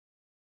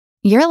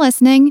You're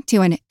listening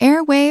to an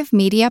Airwave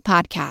Media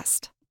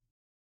Podcast.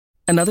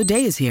 Another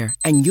day is here,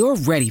 and you're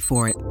ready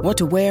for it. What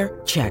to wear?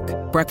 Check.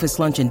 Breakfast,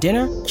 lunch, and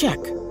dinner? Check.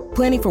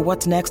 Planning for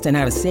what's next and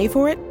how to save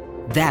for it?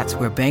 That's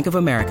where Bank of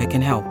America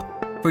can help.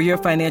 For your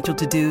financial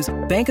to-dos,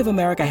 Bank of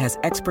America has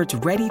experts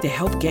ready to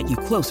help get you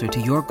closer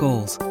to your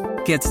goals.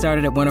 Get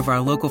started at one of our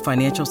local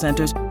financial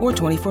centers or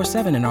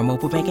 24/7 in our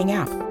mobile banking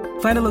app.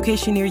 Find a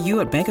location near you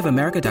at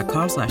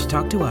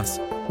bankofamerica.com/talktous.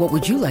 What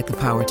would you like the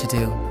power to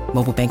do?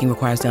 Mobile banking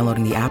requires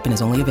downloading the app and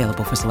is only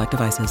available for select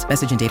devices.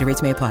 Message and data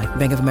rates may apply.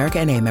 Bank of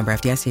America N.A., member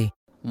FDIC.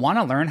 Want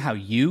to learn how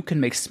you can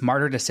make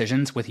smarter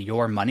decisions with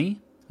your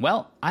money?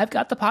 Well, I've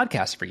got the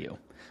podcast for you.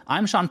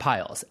 I'm Sean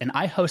Piles, and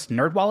I host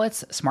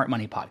NerdWallet's Smart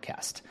Money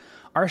Podcast.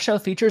 Our show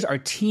features our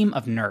team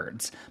of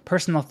nerds,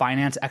 personal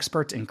finance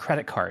experts in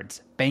credit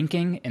cards,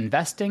 banking,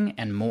 investing,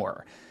 and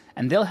more.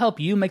 And they'll help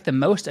you make the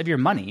most of your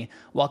money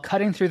while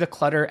cutting through the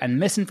clutter and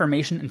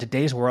misinformation in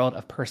today's world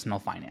of personal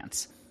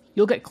finance.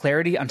 You'll get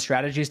clarity on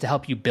strategies to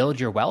help you build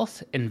your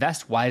wealth,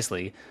 invest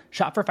wisely,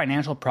 shop for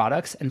financial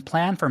products, and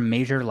plan for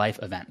major life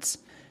events.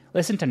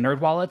 Listen to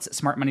NerdWallet's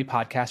Smart Money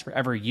Podcast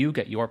wherever you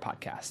get your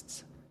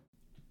podcasts.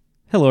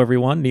 Hello,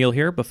 everyone. Neil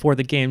here. Before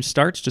the game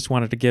starts, just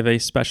wanted to give a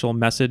special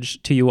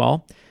message to you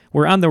all.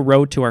 We're on the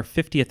road to our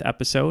 50th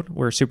episode.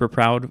 We're super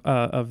proud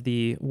of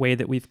the way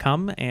that we've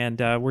come,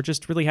 and we're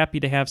just really happy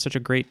to have such a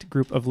great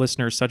group of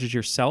listeners such as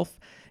yourself,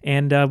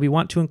 and we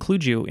want to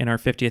include you in our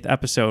 50th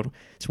episode.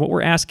 So what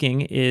we're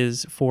asking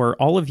is for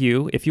all of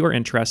you, if you are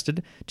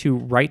interested, to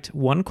write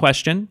one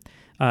question,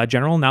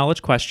 general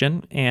knowledge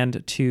question,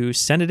 and to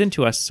send it in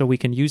to us so we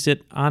can use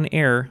it on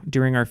air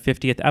during our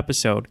 50th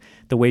episode.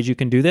 The ways you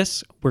can do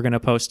this, we're going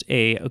to post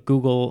a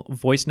Google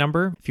Voice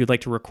number. If you'd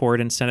like to record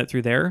and send it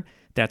through there,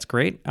 that's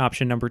great.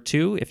 Option number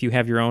 2, if you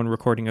have your own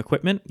recording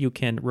equipment, you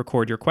can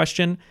record your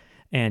question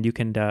and you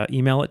can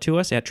email it to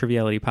us at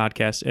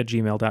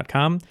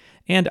trivialitypodcast@gmail.com.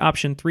 And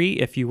option 3,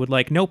 if you would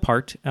like no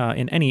part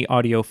in any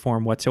audio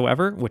form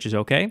whatsoever, which is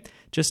okay,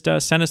 just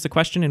send us the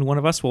question and one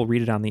of us will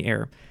read it on the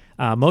air.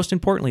 Most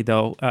importantly,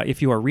 though,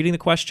 if you are reading the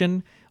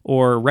question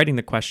or writing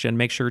the question,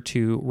 make sure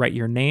to write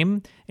your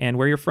name and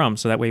where you're from,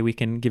 so that way we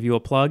can give you a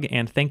plug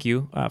and thank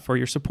you for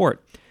your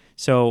support.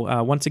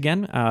 So once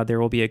again,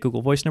 there will be a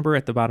Google Voice number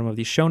at the bottom of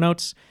these show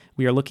notes.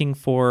 We are looking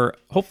for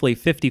hopefully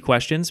 50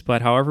 questions,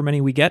 but however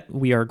many we get,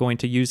 we are going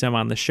to use them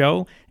on the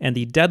show. And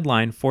the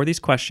deadline for these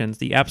questions,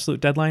 the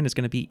absolute deadline, is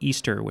going to be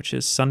Easter, which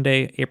is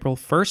Sunday, April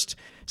 1st.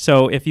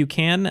 So if you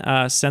can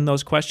send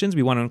those questions,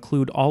 we want to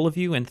include all of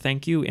you and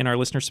thank you in our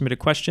listener submitted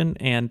question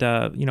and,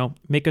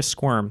 make us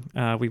squirm.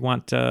 We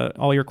want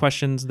all your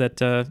questions that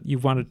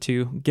you've wanted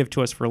to give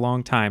to us for a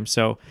long time.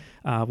 So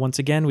once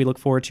again, we look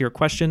forward to your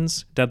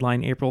questions.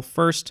 Deadline April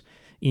 1st.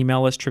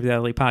 Email us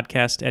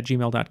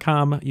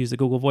trivialitypodcast@gmail.com. Use the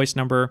Google Voice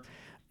number,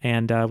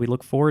 and we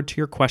look forward to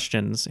your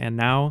questions. And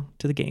now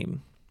to the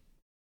game.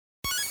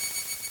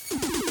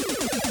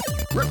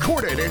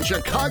 Recorded in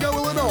Chicago,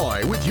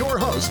 Illinois, with your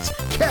hosts,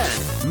 Ken,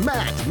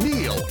 Matt,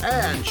 Neil,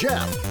 and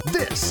Jeff.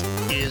 This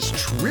is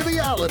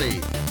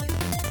Triviality.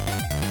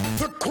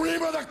 The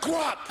cream of the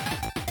crop!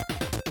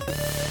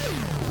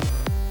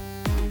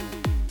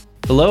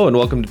 Hello and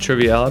welcome to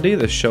Triviality,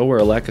 the show where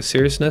a lack of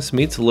seriousness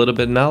meets a little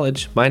bit of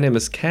knowledge. My name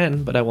is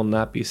Ken, but I will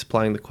not be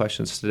supplying the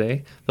questions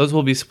today. Those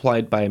will be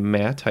supplied by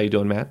Matt. How you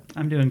doing, Matt?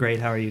 I'm doing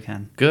great. How are you,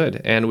 Ken? Good.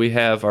 And we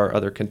have our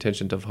other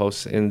contingent of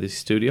hosts in the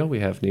studio.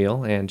 We have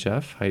Neil and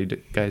Jeff. How you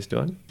guys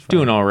doing?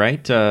 Doing all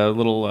right. A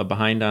little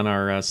behind on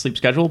our sleep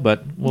schedule,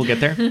 but we'll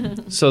get there.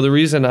 So the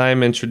reason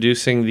I'm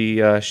introducing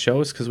the show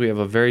is because we have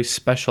a very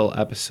special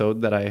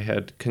episode that I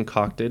had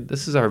concocted.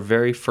 This is our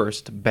very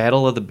first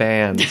Battle of the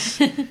Bands,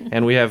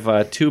 and we have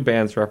 2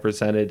 bands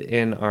represented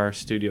in our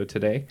studio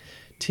today.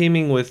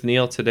 Teaming with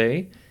Neil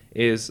today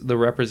is the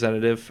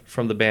representative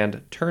from the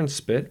band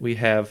Turnspit. We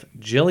have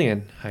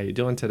Jillian. How you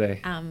doing today?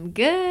 I'm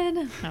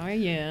good. How are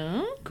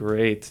you?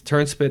 Great.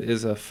 Turnspit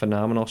is a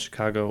phenomenal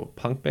Chicago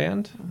punk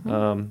band.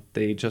 Mm-hmm.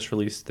 They just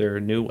released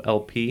their new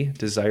LP,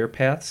 Desire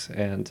Paths,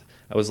 and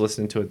I was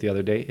listening to it the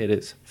other day. It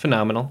is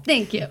phenomenal.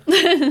 Thank you.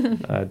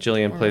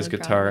 Jillian plays really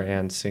guitar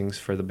and sings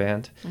for the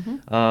band.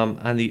 Mm-hmm.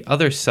 On the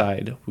other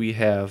side, we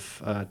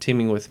have,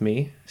 teaming with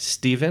me,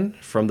 Steven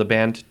from the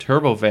band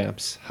Turbo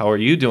Vamps. How are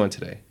you doing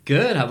today?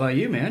 Good. How about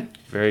you, man?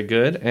 Very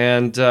good.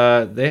 And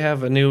they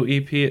have a new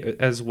EP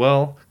as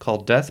well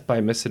called Death by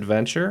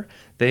Misadventure.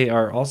 They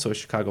are also a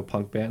Chicago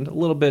punk band, a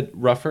little bit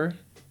rougher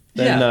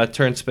than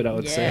Turnspit, I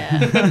would say.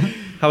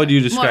 How would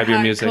you describe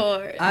your music?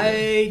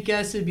 I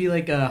guess it'd be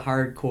like a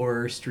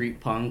hardcore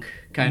street punk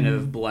kind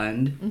of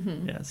blend.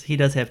 Mm-hmm. Yes, he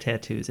does have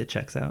tattoos. It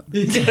checks out.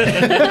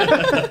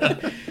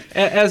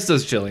 As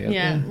does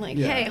Jillian.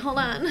 Hey, hold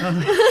on.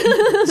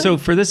 So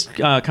for this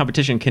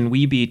competition, can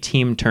we be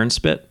Team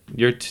Turnspit?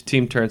 Your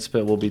Team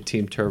Turnspit will be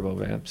Team Turbo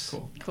Vamps.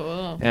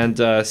 Cool.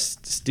 And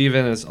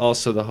Steven is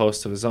also the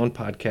host of his own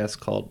podcast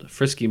called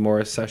Frisky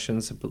Morris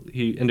Sessions.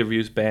 He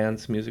interviews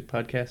bands, music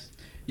podcast.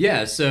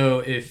 Yeah, so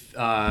if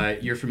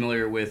you're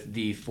familiar with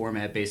the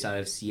format based out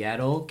of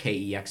Seattle,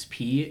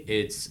 KEXP,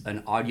 it's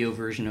an audio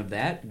version of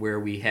that where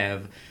we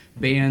have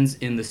bands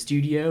in the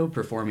studio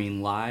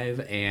performing live,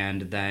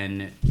 and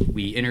then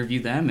we interview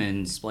them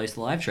and splice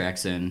the live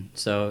tracks in.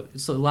 So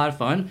it's a lot of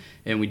fun,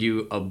 and we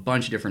do a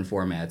bunch of different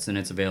formats, and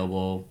it's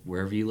available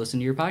wherever you listen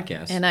to your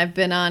podcast. And I've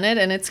been on it,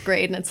 and it's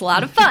great, and it's a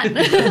lot of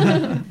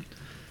fun.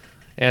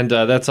 And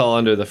that's all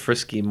under the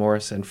Frisky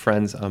Morris and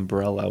Friends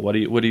umbrella. What do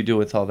you do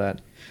with all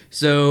that?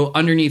 So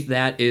underneath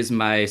that is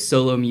my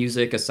solo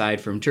music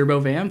aside from Turbo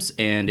Vamps,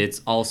 and it's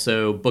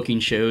also booking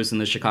shows in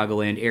the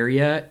Chicagoland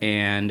area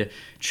and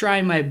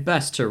trying my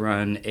best to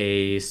run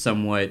a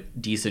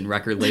somewhat decent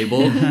record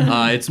label.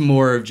 It's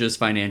more of just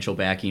financial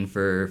backing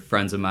for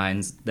friends of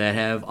mine that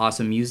have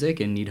awesome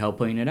music and need help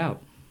putting it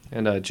out.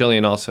 And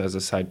Jillian also has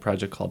a side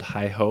project called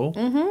Hi Ho.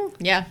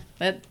 Mm-hmm. Yeah,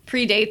 that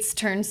predates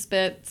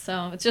Turnspit,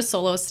 so it's just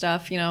solo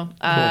stuff, you know. Cool.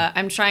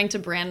 I'm trying to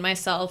brand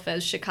myself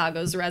as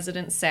Chicago's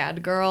resident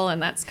sad girl,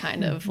 and that's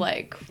kind of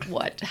like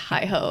what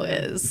Hi-Ho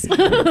is.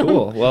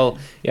 Cool. Well,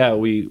 yeah,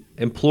 we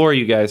implore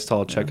you guys to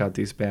all check out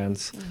these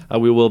bands.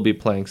 We will be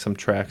playing some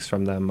tracks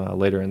from them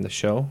later in the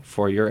show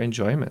for your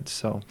enjoyment.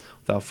 So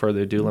without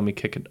further ado, let me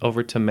kick it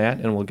over to Matt,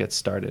 and we'll get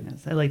started.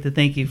 Yes, I'd like to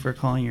thank you for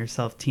calling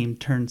yourself Team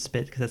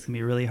Turnspit, because that's going to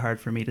be really hard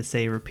for me to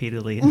say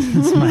repeatedly in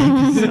this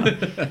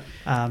mic.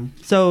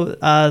 So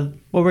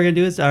what we're going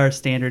to do is our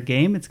standard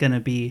game. It's going to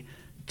be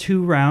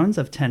 2 rounds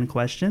of 10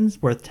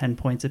 questions worth 10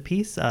 points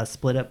apiece,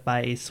 split up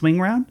by a swing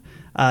round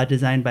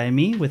designed by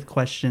me with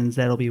questions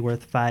that'll be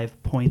worth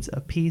 5 points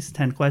apiece,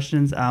 10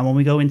 questions. When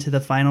we go into the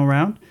final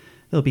round,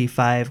 there'll be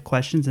 5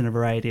 questions in a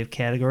variety of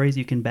categories.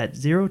 You can bet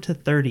 0 to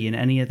 30 in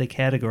any of the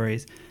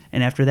categories.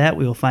 And after that,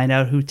 we will find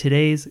out who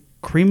today's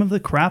cream of the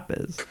crop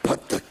is.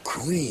 But the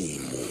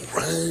cream will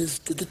rise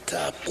to the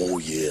top, oh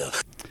yeah.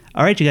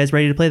 All right, you guys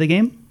ready to play the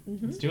game?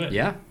 Let's do it.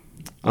 Yeah.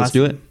 Let's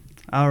do it.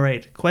 All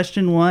right.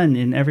 Question 1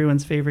 in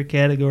everyone's favorite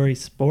category,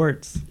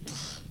 sports.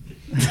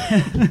 Ew.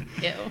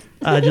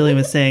 Jillian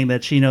was saying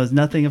that she knows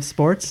nothing of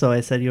sports, so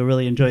I said you'll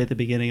really enjoy the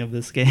beginning of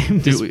this game.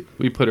 Dude,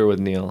 we put her with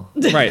Neil.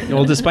 Right.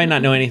 Well, despite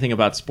not knowing anything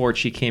about sports,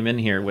 she came in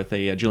here with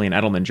a Julian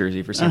Edelman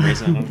jersey for some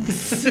reason.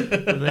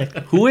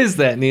 Who is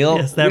that, Neil?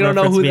 Yes, that we don't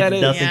know reference who means that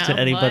is. nothing Yeah, to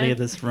anybody what? in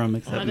this room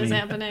except What me. is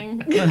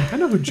happening? I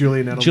know who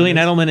Julian Edelman Julian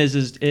is.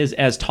 Edelman is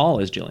as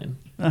tall as Jillian.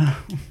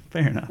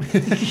 Fair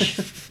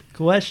enough.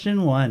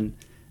 Question 1.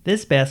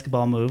 This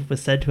basketball move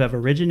was said to have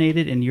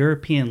originated in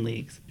European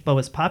leagues, but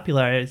was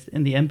popularized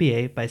in the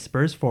NBA by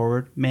Spurs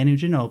forward Manu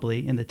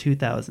Ginobili in the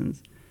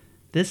 2000s.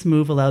 This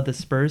move allowed the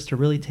Spurs to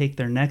really take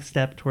their next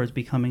step towards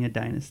becoming a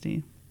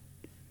dynasty.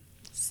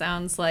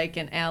 Sounds like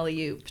an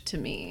alley-oop to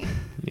me.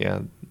 Yeah,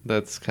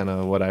 that's kind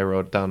of what I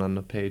wrote down on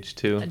the page,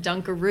 too. A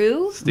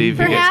Dunkaroo? Steve,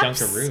 you get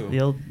perhaps? Dunkaroo. The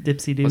old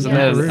dipsy doo. Wasn't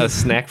that a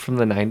snack from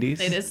the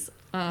 90s? It is.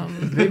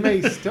 They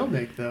may still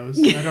make those.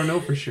 I don't know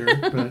for sure,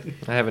 but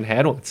I haven't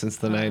had one since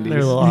the 90s. They're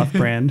a little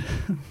off-brand.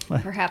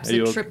 Perhaps Are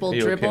you a triple okay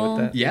with dribble.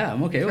 that? Yeah,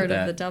 I'm okay with Heard of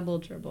that. the double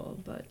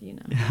dribble, but you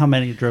know. How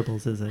many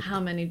dribbles is it?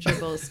 How many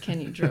dribbles can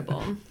you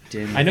dribble?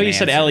 I know you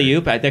said alley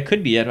oop. That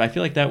could be it. I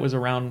feel like that was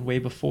around way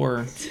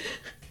before.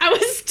 I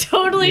was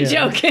totally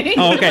joking.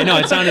 Oh, okay. No,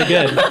 it sounded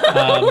good.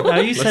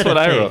 Oh, you said what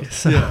I pig, wrote.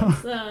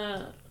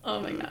 So Oh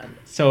my god.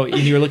 So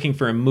you were looking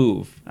for a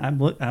move. I'm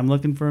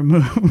looking for a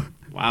move.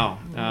 Wow.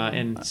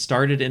 And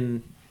started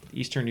in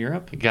Eastern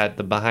Europe? You got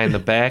the behind the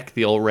back,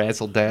 the old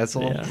razzle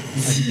dazzle. Yeah.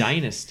 A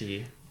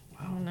dynasty.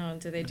 I don't know.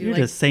 Do they do You're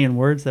like just saying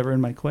words that were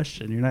in my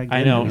question. You're not. I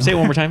getting know. them. Say it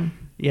one more time.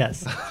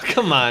 Yes.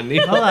 Come on,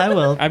 Neil. Oh, I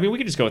will. I mean, we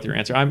could just go with your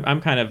answer. I'm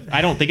kind of.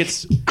 I don't think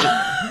it's.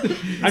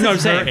 I know what I'm Her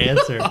saying.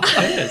 answer.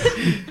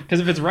 Because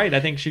if it's right,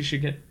 I think she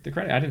should get the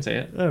credit. I didn't say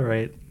it. All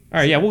right. All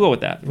right. Yeah, we'll go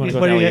with that. You want to go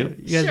What with do alley-oop?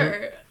 you guys?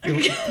 Sure.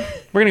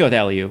 We're gonna go with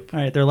alley-oop. All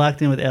right. They're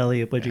locked in with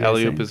alley-oop. What'd you guys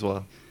Alley-oop say? as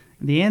well.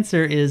 The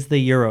answer is the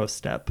Euro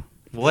step.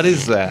 What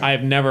is that?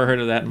 I've never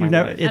heard of that in my You've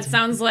never- life. That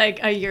sounds like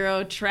a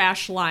Euro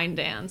trash line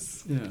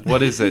dance.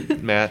 What is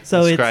it, Matt?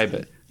 So Describe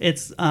it.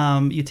 It's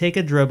you take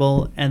a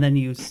dribble and then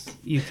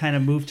you kind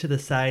of move to the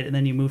side and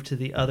then you move to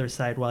the other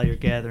side while you're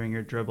gathering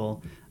your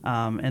dribble,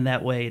 and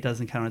that way it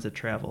doesn't count as a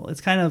travel.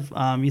 It's kind of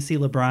you see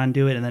LeBron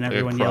do it and then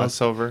everyone yells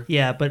crossover.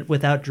 Yeah, but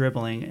without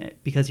dribbling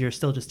because you're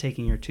still just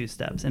taking your 2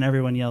 steps and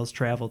everyone yells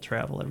travel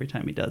every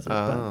time he does it.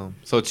 Oh,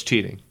 so it's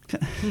cheating.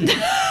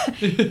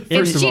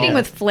 It's cheating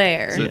with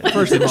flair.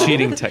 It's a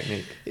cheating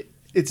technique.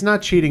 it's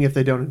not cheating if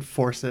they don't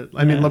enforce it.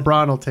 I mean,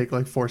 LeBron will take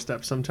like 4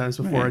 steps sometimes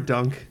before a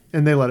dunk,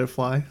 and they let it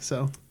fly.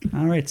 So,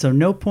 all right, so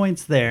no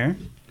points there.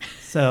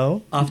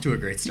 So off to a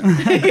great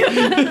start.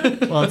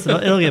 Well,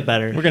 it'll get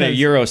better. We're gonna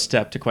Euro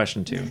step to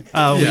question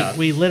 2.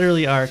 We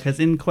literally are, because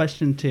in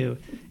question 2,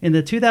 in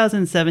the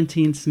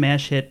 2017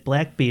 smash hit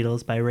Black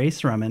Beatles by Ray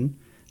Shrumman,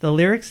 the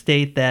lyrics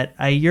state that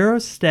I Euro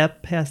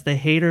step past a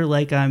hater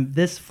like I'm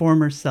this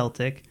former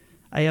Celtic.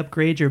 I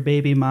upgrade your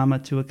baby mama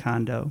to a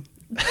condo.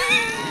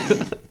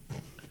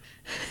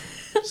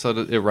 So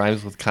it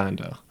rhymes with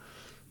condo.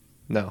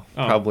 No,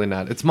 probably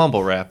not. It's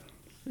mumble rap.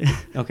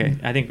 Okay,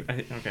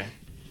 okay.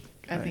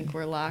 I think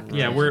we're locked.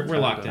 Yeah, we're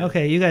locked in.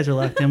 Okay, you guys are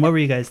locked in. What were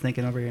you guys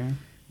thinking over here?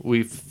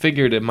 We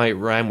figured it might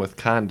rhyme with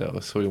condo,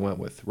 so we went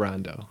with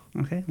Rondo.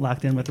 Okay,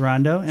 locked in with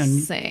Rondo.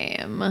 And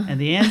Same. And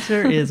the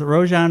answer is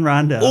Rajon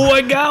Rondo. Oh,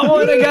 I got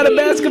one. I got a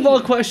basketball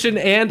question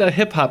and a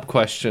hip hop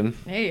question.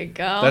 There you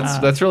go.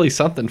 That's really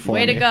something for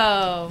Way me. to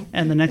go.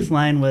 And the next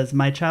line was,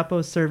 my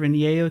Chapo serving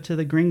yayo to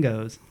the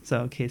gringos.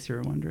 So in case you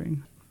were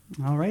wondering.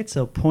 All right,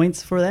 so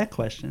points for that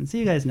question. So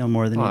you guys know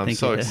more than you I'm think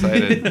so you did.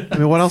 excited. I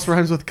mean, what else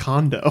rhymes with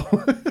condo?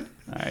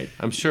 All right,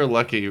 I'm sure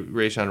lucky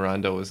Rajon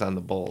Rondo was on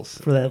the Bulls.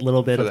 for that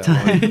little bit for of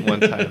that time. one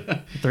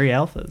time. 3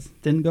 alphas.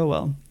 Didn't go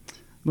well.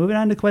 Moving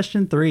on to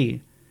question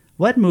 3.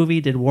 What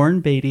movie did Warren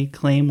Beatty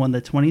claim won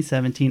the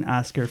 2017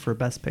 Oscar for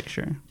Best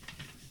Picture?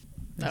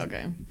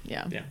 Okay.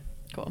 Yeah. Yeah.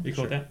 Cool. You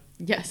cool with that?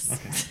 Yes.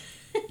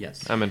 Okay.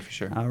 Yes. I'm in for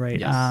sure. All right.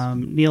 Yes.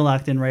 Neil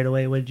locked in right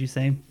away. What did you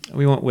say?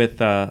 We went with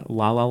La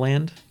La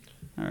Land.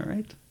 All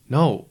right.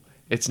 No,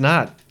 it's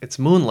not. It's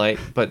Moonlight,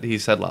 but he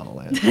said La La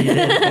Land.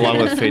 Along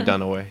with Faye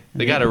Dunaway.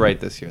 They got it right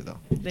this year, though.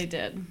 They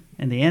did.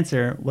 And the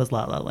answer was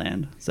La La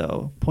Land.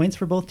 So points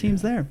for both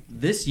teams there.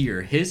 This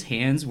year, his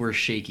hands were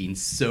shaking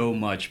so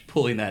much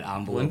pulling that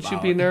envelope Wouldn't you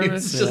out. be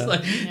nervous? It's just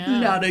like,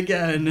 not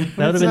again. That would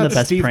have It's been not the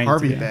best Steve prank.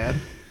 Harvey to do. bad.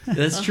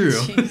 That's true.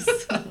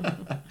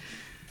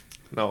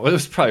 No, it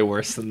was probably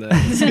worse than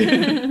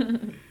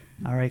that.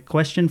 All right.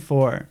 Question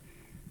 4.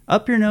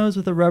 Up your nose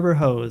with a rubber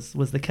hose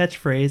was the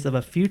catchphrase of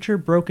a future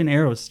Broken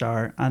Arrow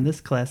star on this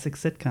classic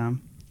sitcom.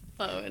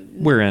 Oh,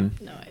 We're in.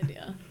 no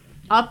idea.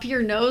 Up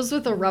your nose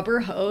with a rubber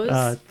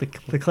hose?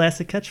 The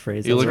classic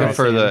catchphrase. You That's looking right.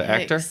 for the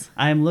actor? Yikes.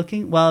 I'm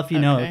looking, well, if you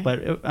know Okay. it,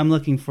 but I'm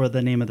looking for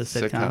the name of the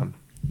sitcom.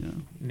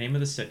 Name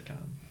of the sitcom.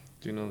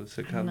 Do you know the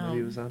sitcom No. that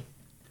he was on?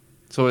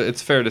 So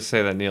it's fair to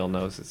say that Neil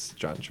knows it's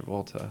John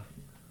Travolta.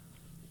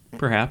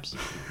 Perhaps.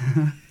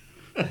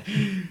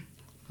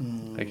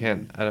 I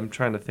can't. I'm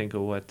trying to think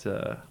of what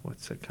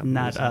sitcom.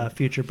 Not it was on.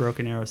 future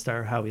Broken Arrow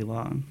star Howie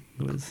Long,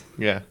 who was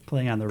Yeah,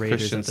 playing on the Raiders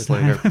Christian at the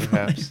Slater, time.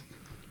 perhaps.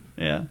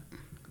 Yeah.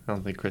 I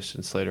don't think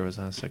Christian Slater was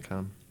on a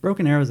sitcom.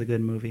 Broken Arrow is a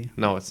good movie.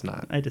 No, it's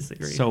not. I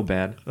disagree. So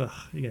bad. Ugh,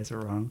 you guys are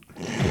wrong.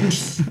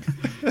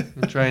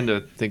 I'm trying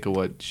to think of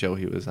what show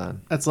he was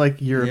on. That's like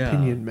your Yeah.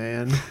 opinion,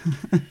 man.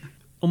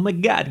 Oh my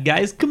God,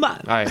 guys, come on.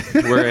 All right,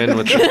 we're in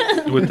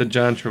with the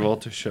John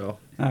Travolta show.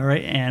 All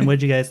right, and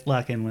what'd you guys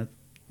lock in with?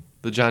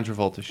 The John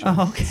Travolta show.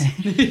 Oh, okay.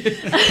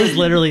 It was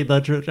literally the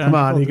John Come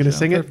on, are you Travolta going to show.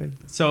 sing it?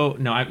 Perfect. So,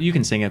 no, you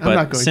can sing it, I'm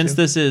not but going since to.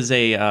 this is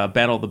a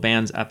Battle of the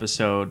Bands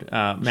episode,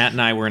 Matt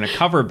and I were in a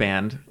cover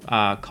band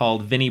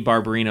called Vinnie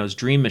Barbarino's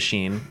Dream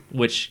Machine,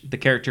 which the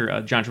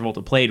character John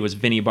Travolta played was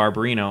Vinnie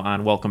Barbarino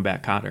on Welcome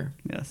Back, Kotter.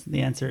 Yes,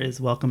 the answer is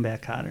Welcome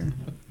Back, Cotter.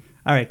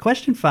 All right,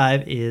 question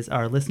 5 is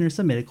our listener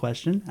submitted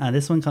question.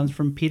 This one comes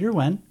from Peter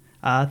Wen.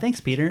 Thanks,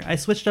 Peter. I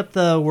switched up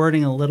the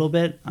wording a little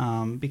bit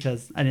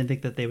because I didn't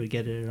think that they would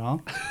get it at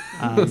all.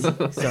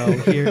 So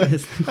here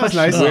is the question.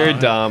 nice. We're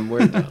dumb.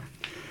 We're dumb.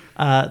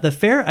 The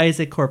Fair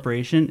Isaac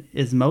Corporation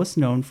is most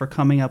known for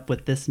coming up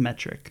with this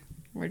metric.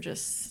 We're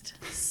just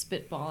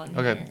spitballing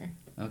Okay. here.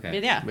 Okay.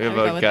 But yeah, We have I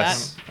would go a with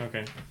guess.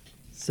 Okay.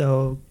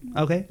 So,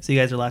 okay, so you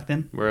guys are locked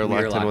in? We're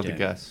We're locked in with locked a in.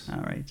 guess.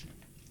 All right.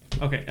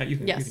 Okay, you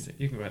can, Yes.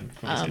 you can go ahead.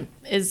 that.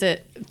 Is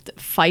it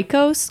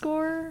FICO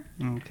score?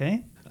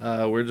 Okay.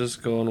 We're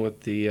just going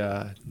with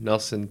the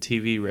Nelson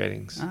TV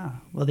ratings.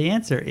 Well, the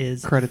answer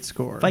is Credit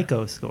score.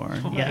 FICO score.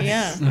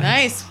 Yes. Yeah.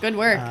 Nice. Good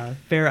work.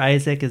 Fair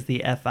Isaac is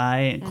the FI,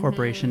 and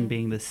corporation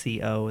being the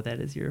CO. That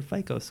is your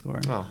FICO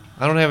score. Oh,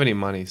 I don't have any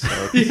money, so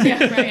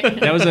yeah, right.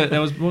 That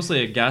was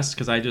mostly a guess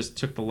because I just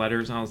took the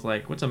letters and I was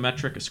like, "What's a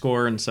metric, a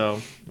score?" And so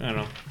I don't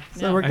know.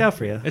 So it worked out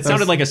for you. It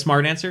sounded like a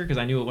smart answer because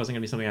I knew it wasn't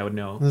gonna be something I would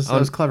know. That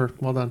was clever.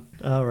 Well done.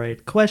 All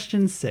right.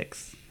 Question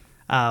 6.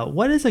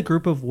 What is a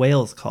group of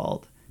whales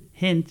called?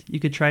 Hint, you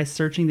could try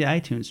searching the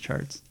iTunes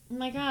charts. Oh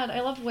my God,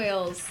 I love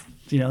whales.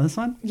 Do you know this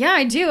one? Yeah,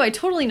 I do. I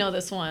totally know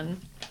this one.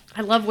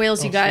 I love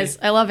whales, you guys.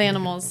 I love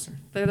animals.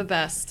 They're the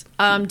best.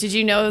 Did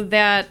you know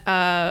that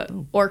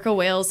orca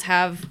whales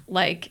have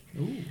like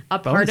a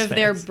part bonus of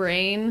their facts.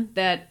 brain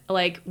that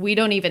like we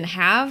don't even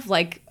have?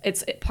 Like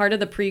it's part of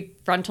the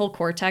prefrontal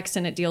cortex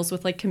and it deals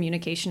with like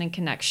communication and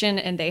connection.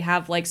 And they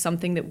have like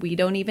something that we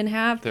don't even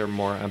have. they're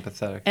more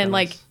empathetic. And than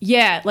like, us.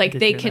 yeah, like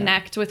did they hear that.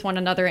 connect with one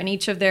another and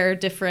each of their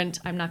different,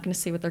 I'm not going to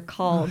say what they're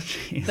called,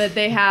 jeez. but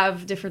they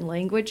have different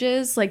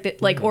languages. Like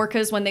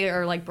orcas, when they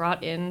are like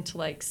brought into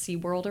like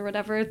SeaWorld or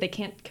whatever, they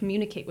can't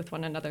communicate with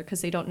one another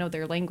because they don't know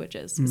their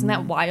languages. Isn't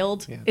that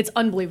wild? It's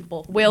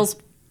unbelievable. Whales.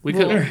 we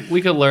rule.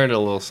 could learn a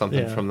little something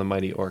Yeah. from the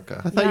mighty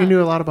orca. I thought you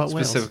knew a lot about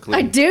whales. Specifically,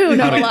 I do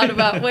know a lot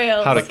about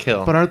whales. how to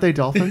kill. But aren't they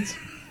dolphins?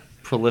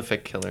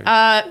 Prolific killer.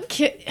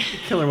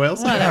 Killer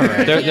whales?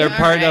 they're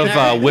part of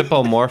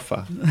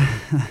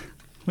Whippomorpha.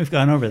 We've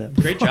gone over that.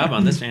 Great job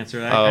on this answer.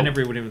 I Oh,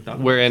 never would have thought.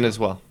 We're in as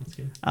well.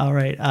 All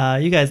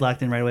right. You guys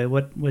locked in right away.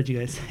 What did you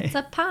guys say? It's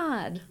a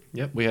pod.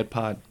 Yep, we had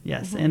pod.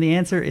 Yes, and the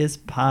answer is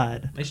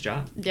pod. Nice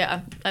job.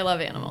 Yeah, I love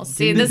animals.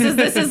 See, this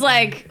is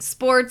like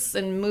sports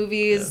and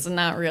movies,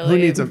 not really. Who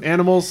needs them?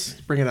 Animals?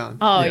 Bring it on.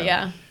 Oh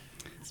yeah,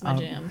 it's my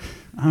jam.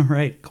 All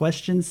right.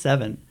 Question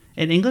 7.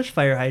 An English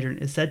fire hydrant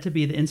is said to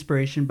be the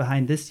inspiration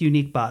behind this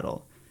unique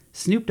bottle.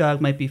 Snoop Dogg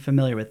might be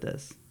familiar with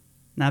this.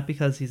 not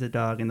because he's a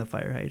dog in the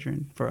fire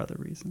hydrant, for other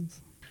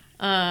reasons.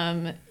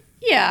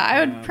 Yeah, I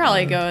would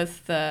probably go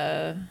with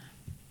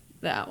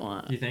that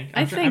one. You think?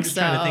 I think I'm just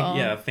so. trying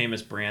to think,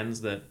 famous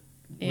brands that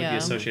would be Yeah.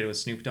 associated with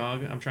Snoop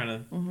Dogg. I'm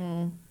trying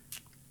to...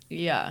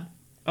 Yeah.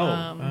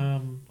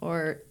 Oh,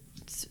 Or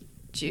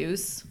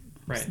juice.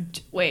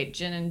 right. Wait,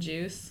 gin and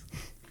juice.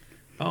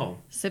 Oh.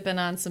 Sipping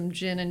on some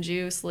gin and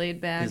juice,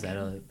 laid back. Is that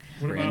a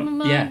What brand? On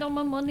my about... mind, on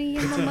my money,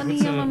 on my money,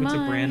 What's on my a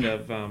mind. brand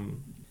of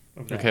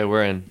that? Okay,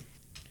 we're in.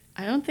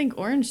 I don't think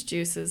orange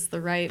juice is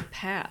the right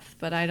path,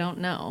 but I don't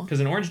know.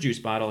 Because an orange juice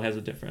bottle has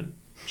a different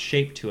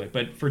shape to it.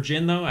 But for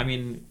gin, though, I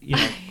mean,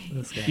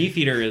 This guy.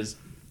 Beefeater is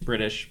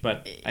British,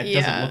 but it Yeah.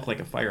 doesn't look like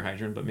a fire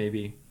hydrant, but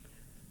maybe...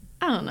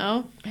 I don't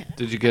know.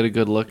 Did you get a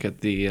good look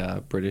at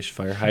the British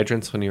fire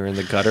hydrants when you were in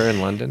the gutter in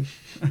London?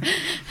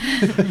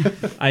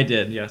 I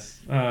did, yes.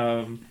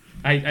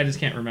 I just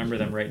can't remember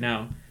them right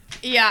now.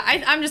 Yeah,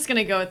 I'm just going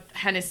to go with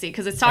Hennessy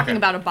because it's talking Okay.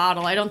 about a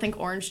bottle. I don't think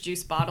orange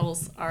juice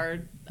bottles are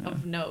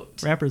of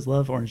note. Rappers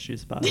love orange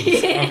juice bottles.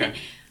 Okay.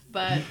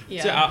 But,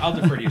 yeah. So I'll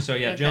defer to you. So,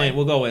 yeah, Okay. Jillian,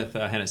 we'll go with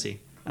Hennessy.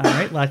 All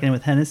right, locking in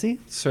with Hennessy.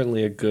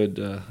 Certainly a good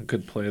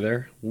play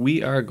there.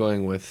 We are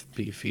going with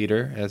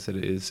Beefeater as it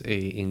is a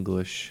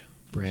English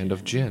brand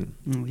of gin.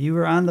 You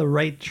were on the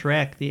right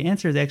track. The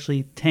answer is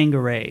actually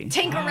Tanqueray.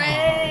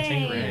 Tanqueray!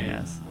 Tanqueray.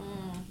 Yes.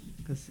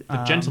 'Cause,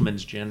 The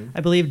gentleman's gin.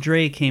 I believe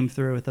Dre came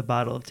through with a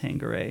bottle of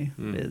Tanqueray,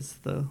 is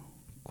the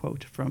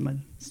quote from a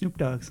Snoop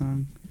Dogg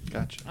song.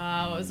 Gotcha.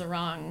 Oh, it was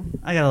wrong.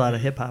 I got a lot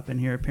of hip hop in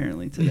here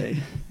apparently today.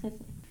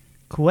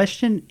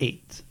 Question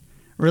 8.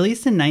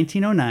 Released in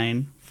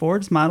 1909,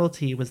 Ford's Model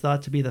T was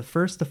thought to be the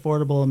first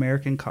affordable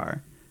American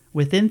car.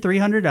 Within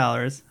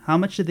 $300, how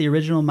much did the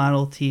original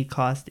Model T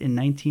cost in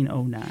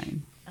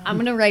 1909? I'm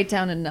going to write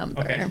down a number.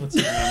 Okay, let's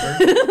see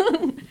the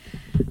number.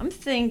 I'm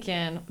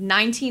thinking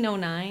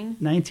 1909.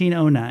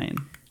 1909.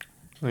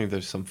 I think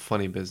there's some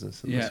funny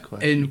business in Yeah, this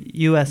question. and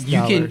U.S. you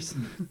dollars.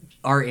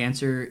 our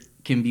answer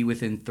can be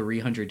within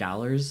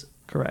 $300.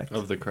 Correct.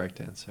 Of the correct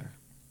answer.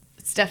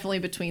 It's definitely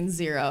between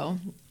 0.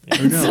 Yeah,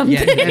 And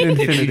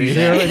infinity.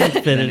 Zero and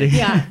infinity.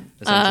 Yeah.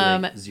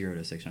 Essentially, like 0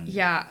 to 600.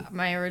 Yeah,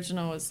 my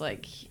original was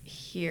like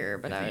here,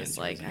 but I was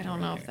like, I don't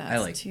know if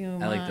that's too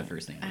much. I like the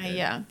first thing.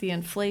 Yeah, the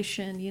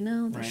inflation,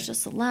 there's Right.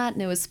 just a lot,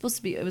 and it was supposed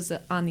to be, it was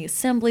on the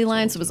assembly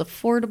line, so it was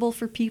affordable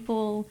for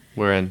people.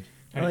 We're in.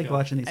 I like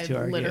watching these I two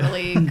argue.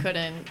 literally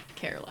couldn't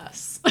care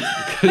less.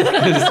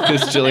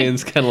 Because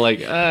Jillian's kind of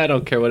like, I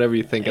don't care, whatever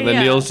you think. And then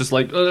Yeah. Neil's just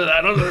like,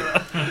 I don't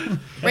know.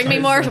 Bring me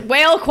more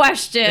whale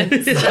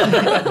questions.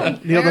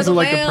 Neil doesn't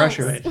like the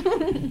pressure.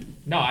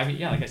 No, I mean,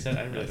 yeah, like I said,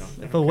 I really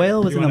don't. If a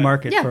whale was in the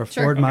market Yeah, for a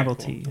sure. Ford Okay, Model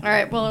cool. T. All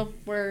right, well,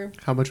 we're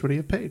How much would he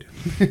have paid?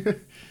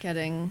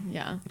 getting,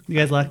 You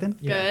guys locked in?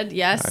 good,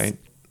 yes. All right.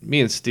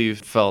 Me and Steve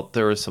felt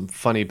there was some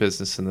funny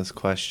business in this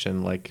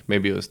question. Like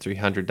maybe it was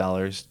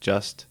 $300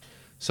 just.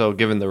 So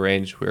given the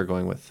range, we are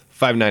going with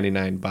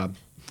 $5.99, Bob.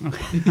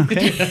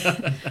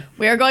 Okay.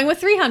 We are going with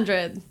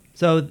 300.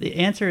 So the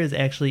answer is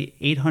actually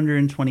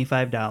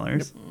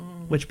 $825,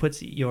 which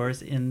puts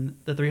yours in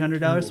the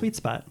 $300 sweet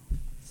spot.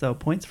 So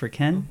points for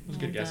Ken. That's a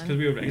good guess, because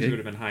we would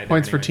have been high there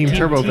Points for anyway. Team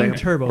Turbo Team Vamp.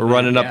 Turbo. We're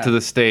running up Yeah. to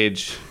the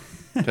stage.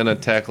 Gonna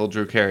tackle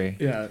Drew Carey.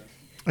 Yeah.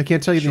 I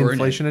can't tell you the Shorten it.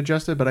 inflation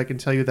adjusted, but I can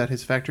tell you that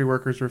his factory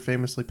workers were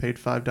famously paid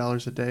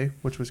 $5 a day,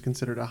 which was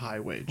considered a high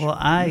wage. Well,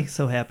 I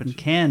so happen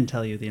can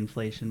tell you the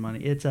inflation money.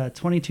 It's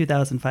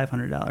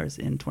 $22,500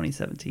 in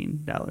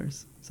 2017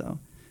 dollars. So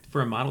For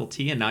a Model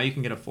T, and now you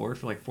can get a Ford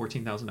for like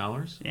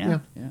 $14,000? yeah.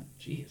 Yeah.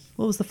 Jeez.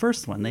 What was the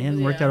first one? They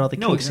hadn't worked out all the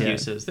No kinks yet.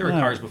 excuses. There were Oh.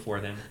 cars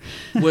before then.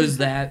 Was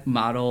that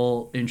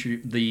model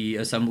the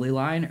assembly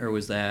line, or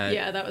was that?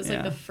 Yeah, that was yeah.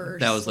 like the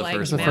first. That was the like,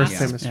 first The one, first yeah.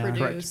 famous, mass correct.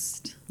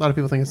 produced. A lot of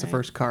people think it's the Right.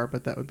 first car,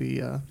 but that would be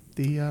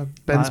the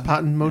Benz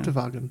Patent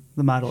Motorwagen.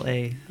 The Model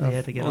A. They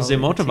had to get all The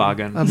the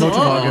Motorwagen. A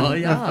Motorwagen Oh,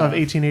 yeah. of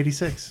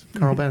 1886.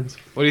 Carl Benz.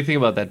 What do you think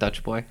about that,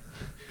 Dutch boy?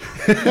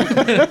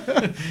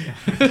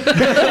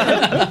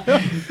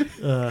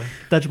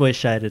 Dutch Boy's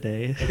shy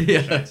today.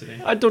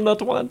 I do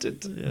not want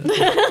it.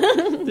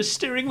 The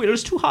steering wheel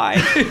is too high.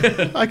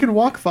 I can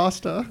walk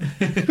faster.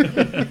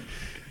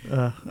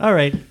 All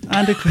right,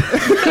 on to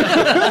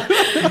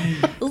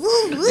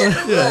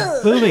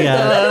moving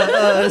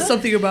on.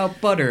 Something about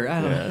butter.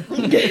 I don't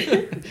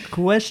know.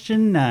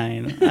 Question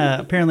 9.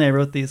 Apparently, I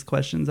wrote these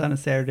questions on a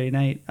Saturday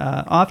night.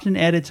 Often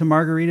added to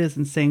margaritas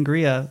and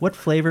sangria, what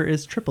flavor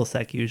is triple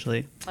sec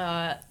usually?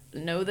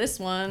 Know this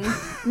one.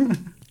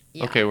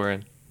 Yeah. Okay, we're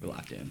in. We're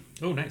locked in.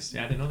 Oh, nice.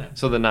 Yeah, I didn't know that.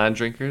 So the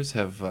non-drinkers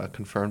have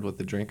confirmed with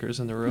the drinkers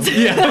in the room.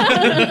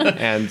 Yeah.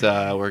 And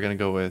we're going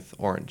to go with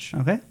orange.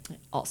 Okay,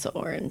 Also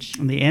orange.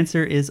 and the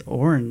answer is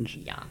orange.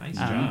 Yeah. Nice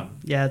job.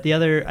 Yeah,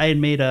 I had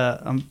made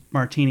a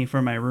martini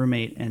for my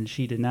roommate, and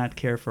she did not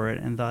care for it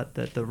and thought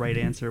that the right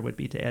answer would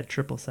be to add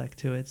triple sec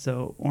to it.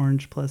 So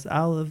orange plus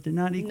olive did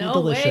not equal No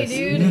delicious.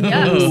 way, dude.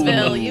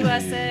 Yucksville,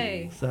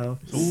 USA. So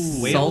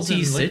Whales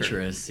Salty and liquor.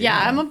 citrus. Yeah,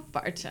 I'm a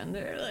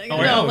bartender. Like, Oh, I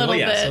know yeah. a little Well,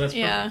 yeah, bit. so that's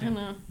yeah, perfect,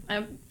 I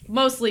know.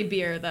 Mostly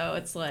beer, though.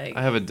 It's like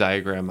I have a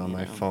diagram on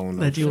my phone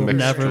that of you will mixed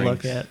never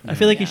drinks. look at. I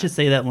feel like you should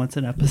say that once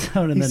an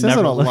episode and He then says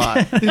never it a look lot.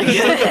 at it. This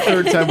is like the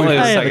third time Only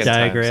the I have a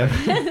second time,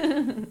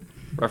 diagram.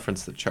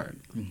 Reference the chart.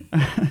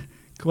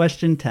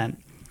 Question 10.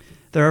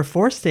 There are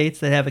 4 states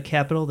that have a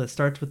capital that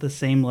starts with the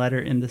same letter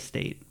in the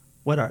state.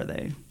 What are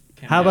they?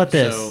 How about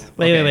this? So-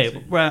 wait.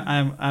 okay. Well,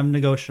 I'm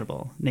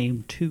negotiable.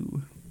 Name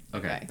 2.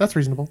 Okay. That's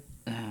reasonable.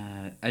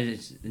 I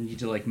just need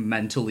to like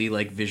mentally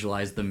like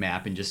visualize the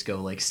map and just go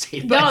like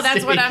state by no, that's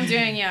state. what I'm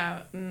doing.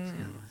 Yeah.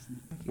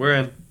 We're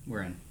in.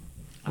 We're in.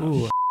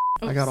 Ooh.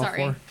 Oh, I got all sorry.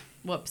 4.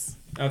 Whoops.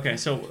 Okay,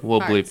 so We'll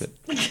Parts. bleep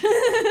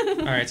it.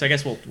 all right, so I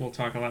guess we'll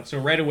talk a lot. So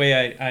right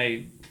away,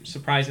 I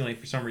surprisingly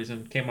for some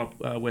reason came up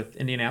with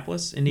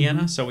Indianapolis,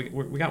 Indiana. So we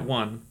got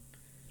one,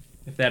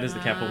 if that is the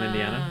capital of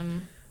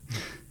Indiana.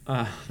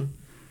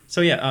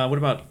 So yeah, what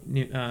about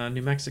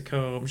New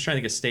Mexico? I'm just trying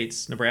to think of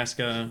states.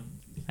 Nebraska.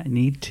 I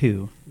need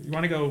 2. You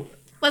want to go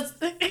Let's.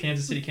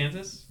 Kansas City,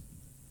 Kansas?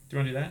 Do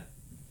you want to do that?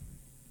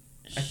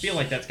 I feel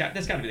like that's got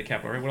to be the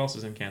capital, right? What else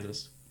is in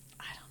Kansas?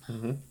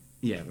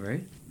 Yeah.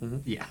 Right.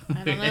 Yeah.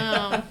 I don't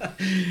know.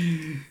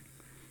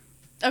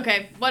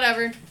 Okay,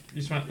 whatever.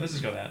 Let's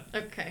just go that.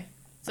 Okay.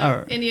 So All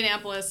right.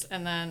 Indianapolis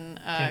and then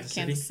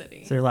Kansas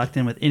City. So you're locked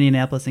in with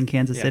Indianapolis and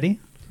Kansas Yeah. City?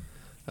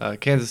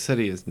 Kansas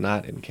City is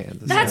not in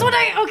Kansas. That's what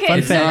I. Okay. Fun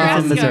it's fact, Nebraska,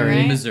 from Missouri.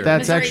 right? Missouri.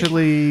 That's Missouri.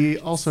 actually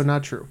also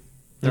not true.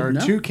 There are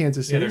No? 2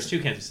 Kansas Yeah, cities. there's 2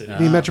 Kansas Cities.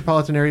 The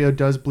metropolitan area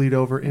does bleed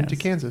over into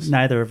Yes. Kansas.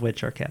 Neither of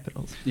which are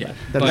capitals. Yeah.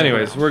 That's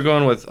Anyways, we're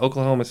going with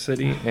Oklahoma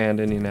City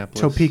and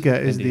Indianapolis. Topeka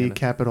is the Indiana.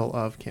 capital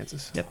of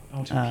Kansas. Yep.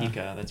 Oh,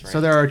 Topeka, that's right.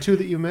 So there are 2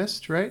 that you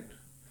missed, right?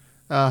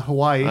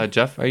 Hawaii.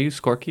 Jeff, are you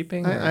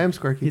scorekeeping? I am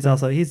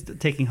scorekeeping. He's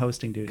taking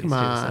hosting duties. Come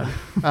on. Too,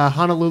 so.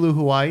 Honolulu,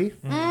 Hawaii.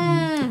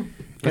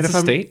 That's a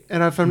state?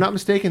 And if I'm not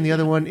mistaken, the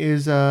other one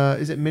is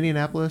it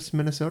Minneapolis,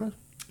 Minnesota?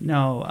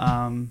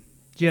 No.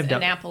 Do you have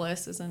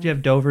Annapolis is in. Do you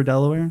have Dover,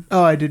 Delaware?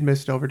 Oh, I did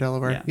miss Dover,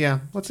 Delaware. Yeah. Yeah.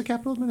 What's the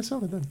capital of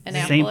Minnesota then?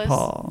 Annapolis. St.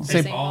 Paul.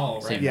 St.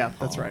 Paul, right? Yeah,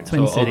 that's right.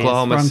 Twin So Cities.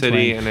 Oklahoma Wrong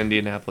City twin. and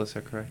Indianapolis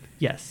are correct.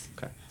 Yes.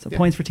 Okay. So Yeah.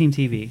 points for Team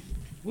TV.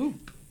 Woo.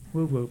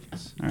 Woo woo.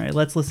 All right,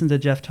 let's listen to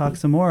Jeff talk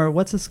some more.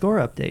 What's the score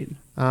update?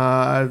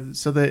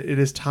 So that it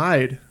is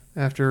tied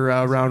after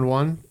round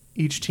 1.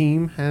 Each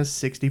team has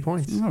 60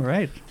 points. All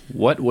right.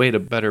 What way to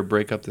better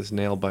break up this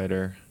nail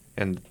biter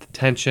and the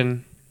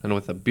tension, and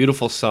with a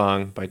beautiful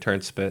song by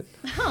Turnspit.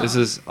 This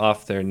is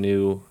off their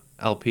new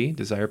LP,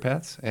 Desire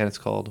Paths, and it's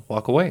called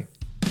Walk Away.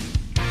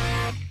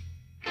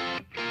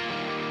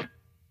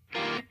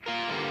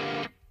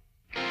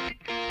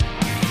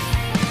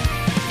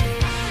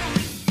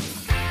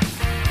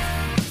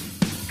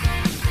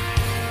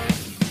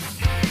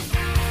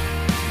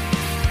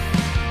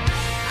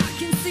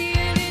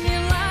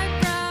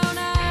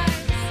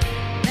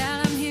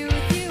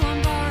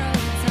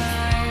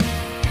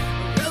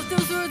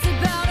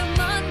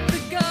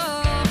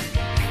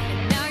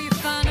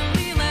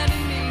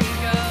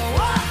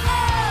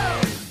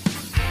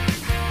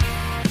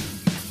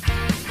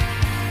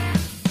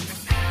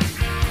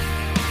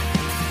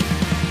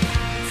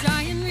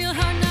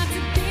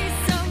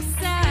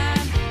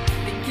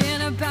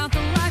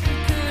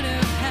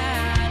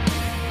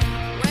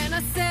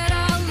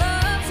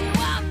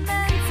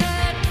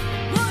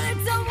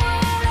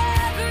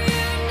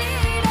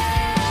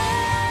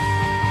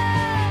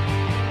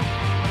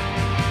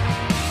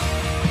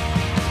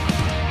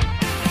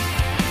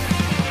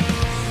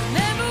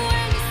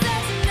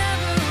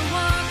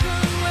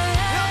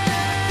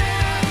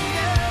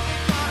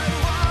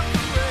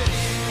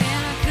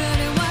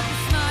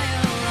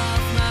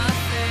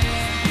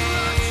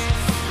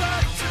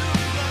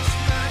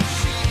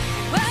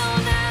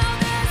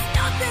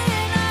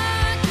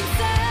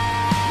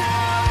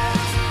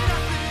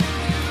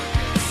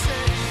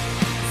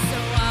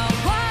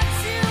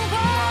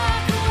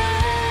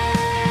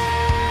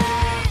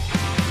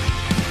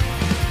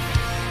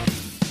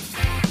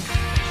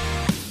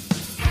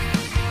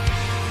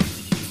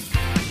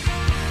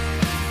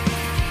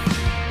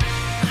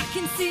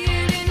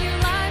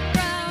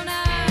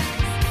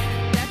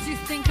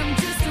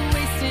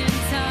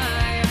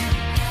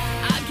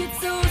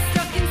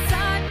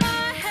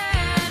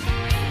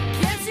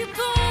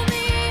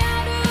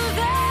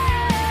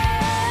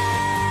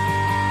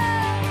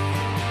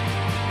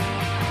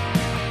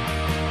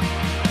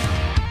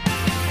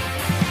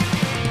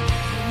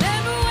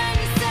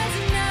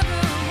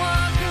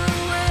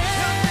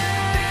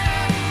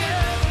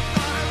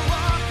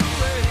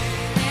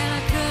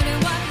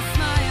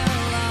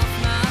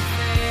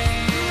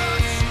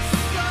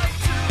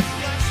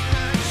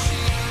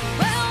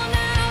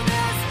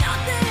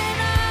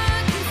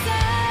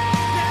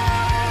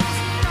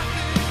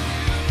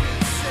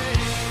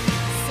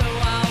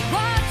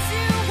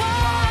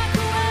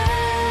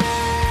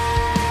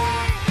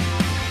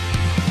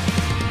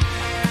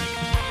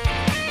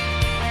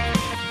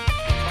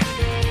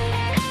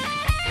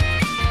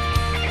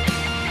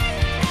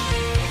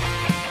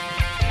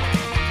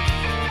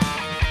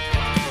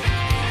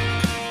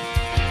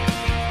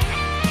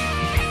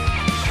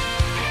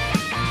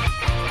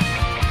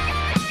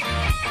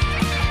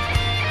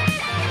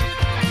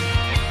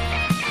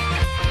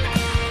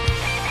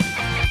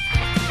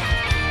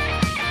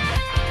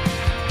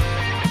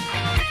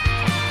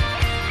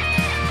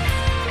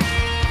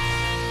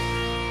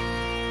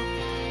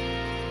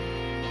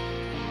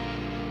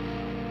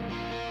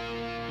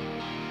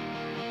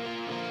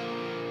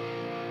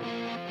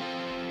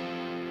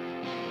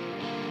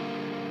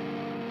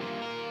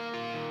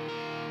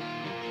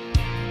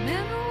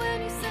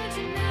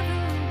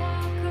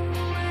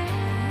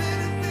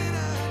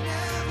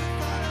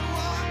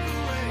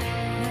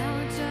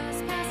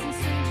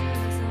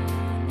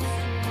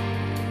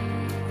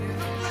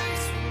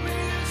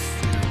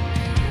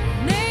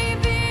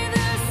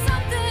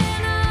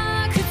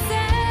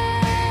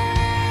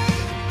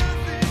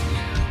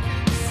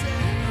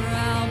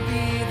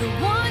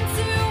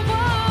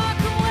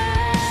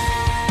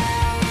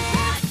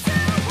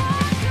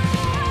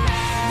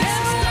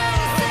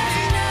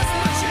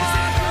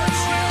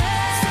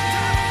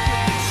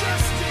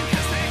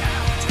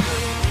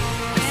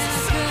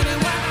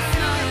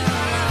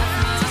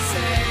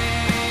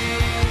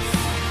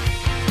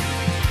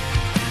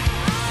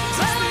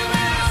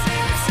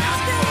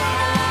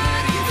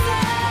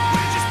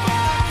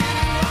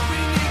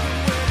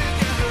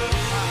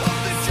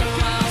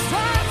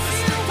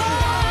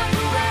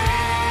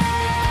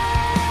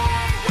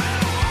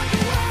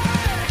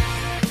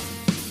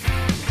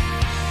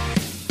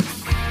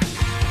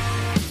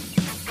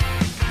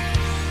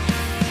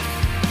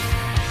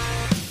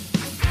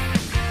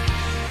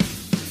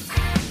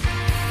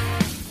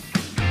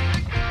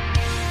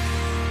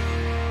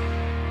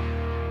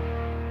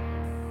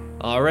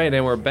 All right,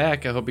 and we're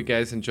back. I hope you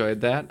guys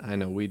enjoyed that. I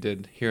know we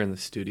did here in the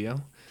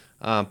studio.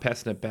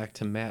 Passing it back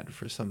to Matt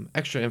for some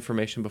extra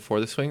information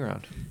before the swing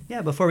round.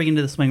 Yeah, before we get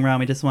into the swing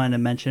round, we just wanted to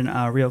mention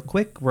real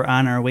quick, we're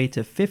on our way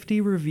to 50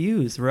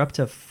 reviews. We're up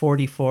to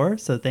 44,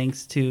 so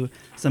thanks to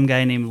some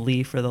guy named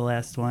Lee for the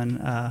last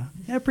one. I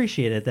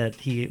appreciate it that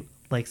he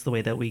likes the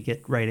way that we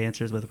get right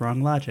answers with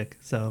wrong logic.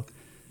 So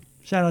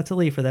shout out to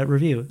Lee for that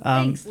review.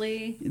 Thanks,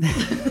 Lee.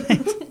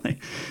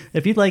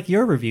 If you'd like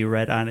your review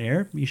read on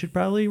air, you should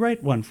probably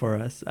write one for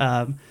us.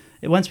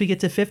 Once we get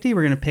to 50,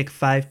 we're going to pick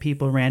 5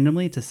 people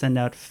randomly to send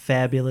out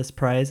fabulous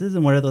prizes.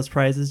 And what are those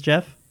prizes,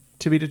 Jeff?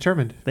 To be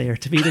determined. They are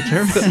to be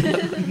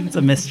determined. It's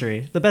a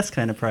mystery. The best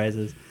kind of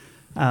prizes.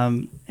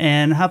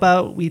 And how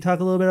about we talk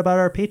a little bit about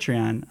our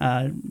Patreon?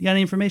 You got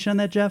any information on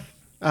that, Jeff?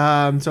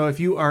 So if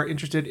you are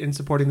interested in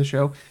supporting the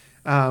show,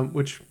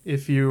 which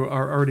if you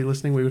are already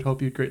listening, we would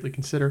hope you'd greatly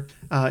consider,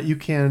 you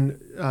can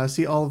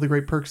see all of the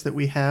great perks that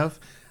we have,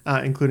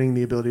 including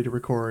the ability to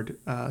record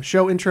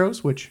show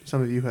intros, which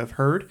some of you have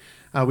heard.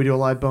 We do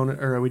a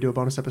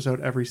bonus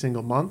episode every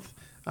single month,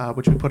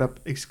 which we put up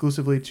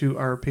exclusively to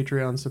our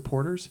Patreon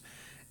supporters.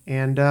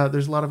 And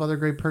there's a lot of other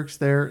great perks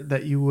there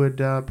that you would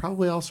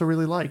probably also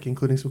really like,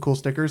 including some cool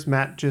stickers.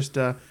 Matt just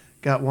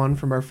got one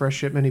from our fresh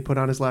shipment he put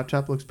on his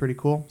laptop. Looks pretty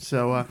cool.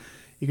 So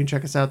you can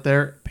check us out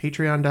there,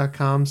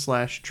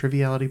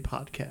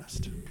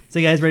 patreon.com/trivialitypodcast. So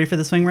you guys ready for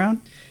the swing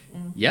round?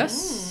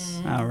 Yes.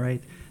 All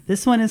right.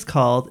 This one is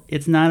called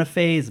It's Not a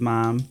Phase,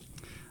 Mom.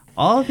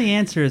 All of the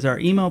answers are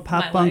emo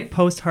pop punk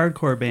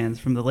post-hardcore bands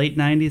from the late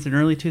 90s and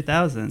early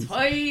 2000s.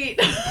 Tight.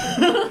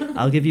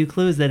 I'll give you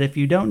clues that if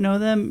you don't know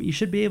them, you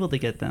should be able to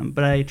get them.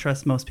 But I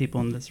trust most people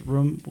in this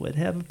room would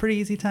have a pretty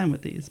easy time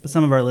with these. But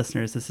some of our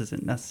listeners, this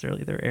isn't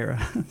necessarily their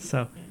era.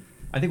 So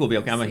I think we'll be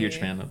okay. I'm a huge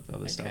fan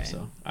of this stuff.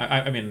 So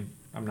I mean,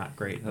 I'm not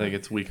great. I think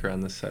it's weaker on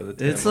this side of the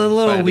table. It's a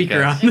little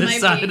weaker on this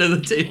side of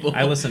the table.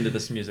 I listen to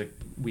this music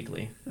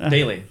weekly.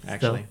 Daily,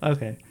 actually. Still,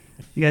 okay.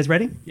 You guys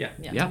ready?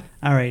 Yeah.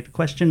 All right.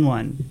 Question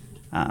 1.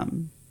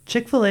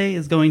 Chick-fil-A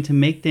is going to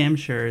make damn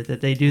sure that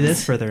they do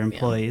this for their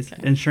employees,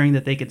 ensuring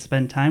that they could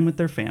spend time with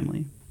their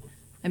family.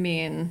 I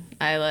mean,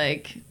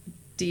 I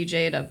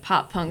DJ'd a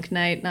pop punk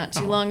night not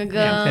too long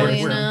ago,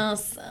 okay.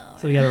 So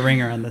we got a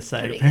ringer on this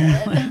side,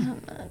 apparently.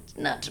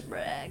 Not to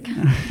brag.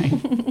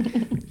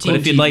 Team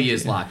if you'd TV like-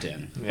 is locked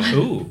in. Yeah.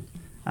 Ooh.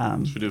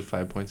 Should we do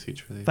 5 points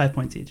each for these? 5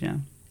 points each, yeah.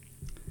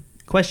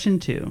 Question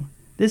 2.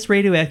 This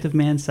radioactive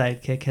man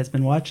sidekick has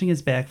been watching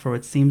his back for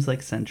what seems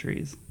like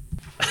centuries.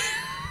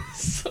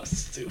 So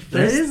stupid.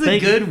 That is a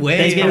good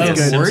way get of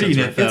it. wording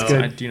it, though. It's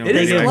good. Do you know It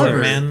is Radioactive clever.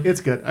 Man?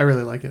 It's good. I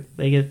really like it.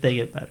 They get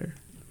better.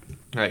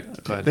 All right,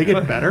 go ahead. They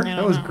get better? I don't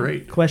That was know.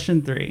 great.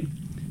 Question 3.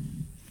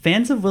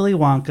 Fans of Willy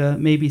Wonka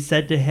may be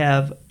said to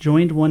have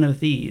joined one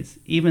of these,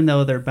 even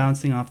though they're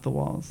bouncing off the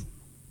walls.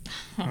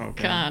 Oh,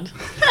 God.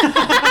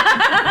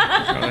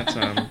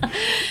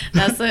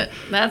 That's,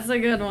 That's a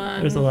good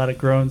one. There's a lot of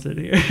groans in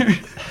here.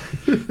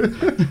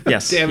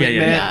 yes. Damn it,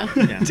 yeah.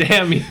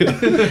 Damn you.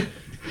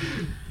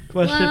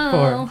 Question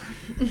 4.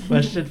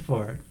 Question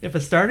 4. If a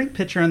starting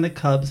pitcher on the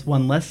Cubs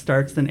won less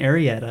starts than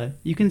Arrieta,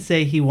 you can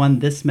say he won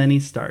this many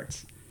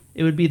starts.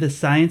 It would be the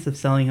science of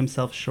selling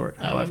himself short,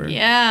 however.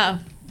 Yeah.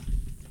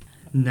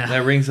 No.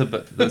 That rings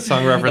the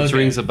song reference Okay.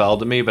 rings a bell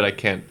to me, but I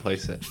can't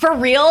place it. For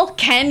real?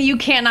 Ken, you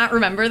cannot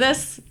remember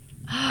this?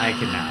 I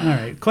cannot.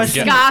 All right.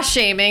 Question. Ska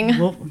shaming.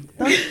 Well,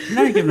 you're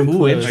not giving him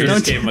clues. I Don't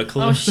just gave him a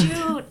clue. Oh, shoot.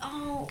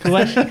 Oh,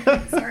 question.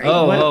 sorry.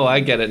 Oh, I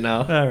get it now.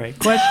 All right.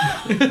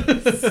 Question.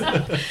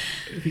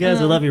 If you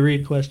guys would let me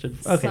read question.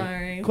 Okay.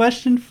 Sorry.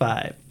 Question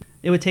 5.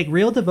 It would take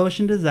real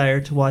devotion and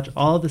desire to watch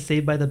all of the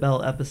Saved by the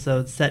Bell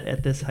episodes set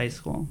at this high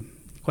school.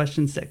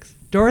 Question 6.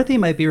 Dorothy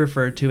might be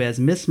referred to as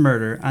Miss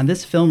Murder on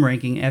this film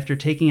ranking after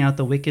taking out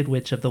the Wicked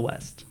Witch of the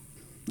West.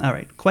 All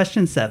right.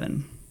 Question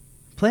 7.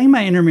 Playing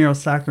my intramural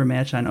soccer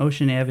match on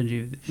Ocean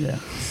Avenue. Yeah.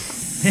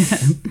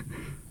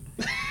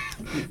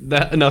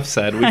 That enough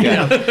said. We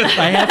got it.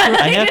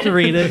 I have to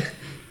read it.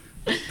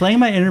 Playing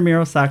my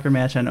intramural soccer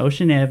match on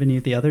Ocean Avenue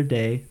the other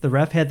day, the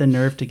ref had the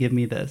nerve to give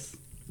me this.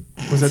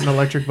 Was it an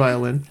electric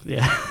violin?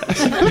 Yeah.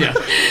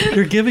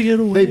 You're giving it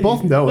away. They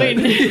both know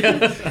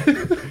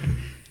it.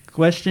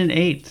 Question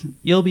 8.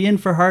 You'll be in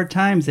for hard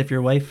times if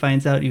your wife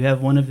finds out you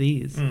have one of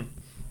these.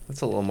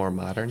 That's a little more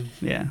modern.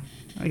 Yeah.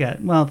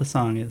 The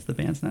song is, the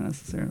band's not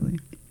necessarily.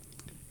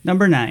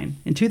 Number 9.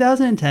 In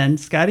 2010,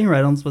 Scotty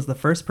Reynolds was the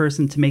first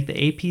person to make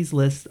the AP's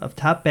list of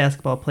top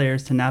basketball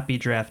players to not be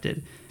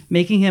drafted,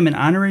 making him an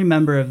honorary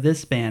member of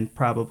this band,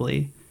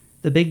 probably.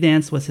 The Big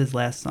Dance was his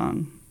last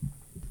song.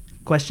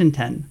 Question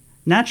 10.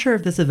 Not sure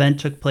if this event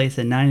took place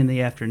at 9 in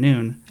the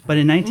afternoon, but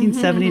in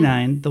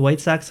 1979, the White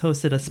Sox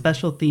hosted a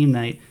special theme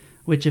night,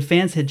 which if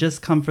fans had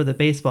just come for the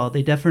baseball,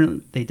 they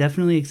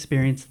definitely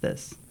experienced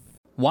this.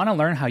 Want to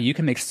learn how you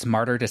can make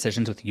smarter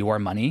decisions with your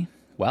money?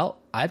 Well,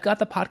 I've got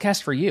the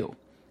podcast for you.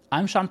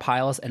 I'm Sean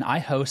Piles, and I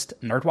host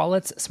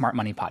NerdWallet's Smart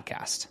Money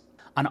Podcast.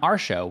 On our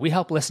show, we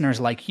help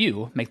listeners like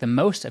you make the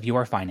most of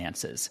your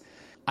finances.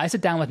 I sit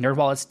down with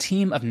NerdWallet's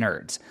team of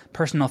nerds,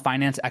 personal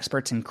finance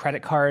experts in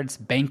credit cards,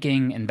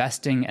 banking,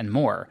 investing, and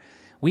more.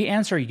 We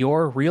answer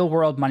your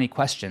real-world money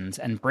questions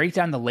and break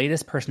down the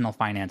latest personal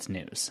finance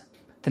news.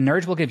 The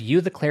Nerds will give you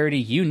the clarity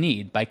you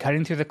need by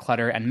cutting through the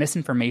clutter and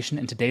misinformation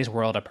in today's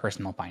world of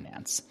personal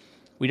finance.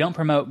 We don't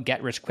promote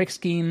get-rich-quick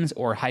schemes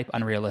or hype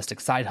unrealistic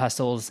side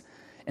hustles.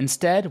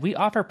 Instead, we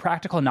offer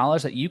practical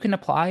knowledge that you can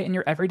apply in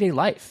your everyday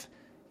life.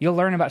 You'll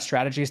learn about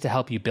strategies to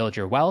help you build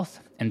your wealth,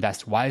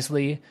 invest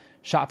wisely,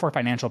 shop for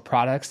financial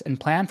products, and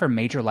plan for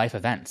major life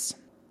events.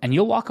 And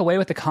you'll walk away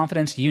with the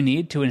confidence you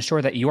need to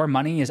ensure that your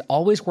money is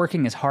always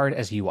working as hard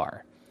as you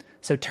are.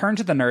 So turn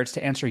to the Nerds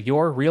to answer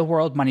your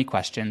real-world money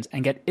questions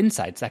and get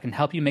insights that can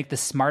help you make the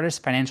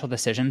smartest financial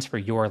decisions for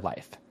your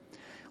life.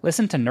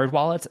 Listen to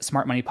NerdWallet's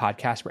Smart Money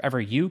Podcast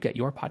wherever you get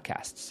your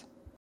podcasts.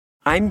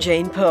 I'm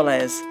Jane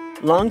Perlez,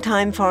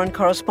 longtime foreign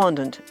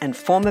correspondent and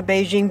former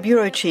Beijing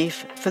bureau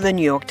chief for the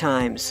New York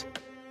Times.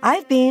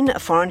 I've been a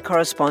foreign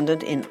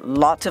correspondent in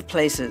lots of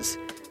places: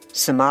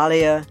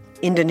 Somalia,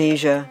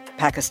 Indonesia,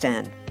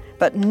 Pakistan,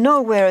 but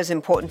nowhere as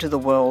important to the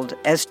world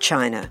as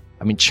China.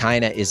 I mean,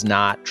 China is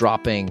not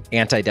dropping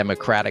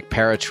anti-democratic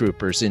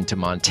paratroopers into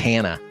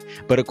Montana.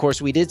 But of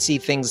course, we did see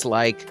things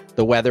like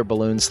the weather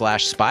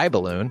balloon/spy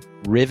balloon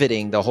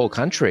riveting the whole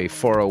country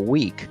for a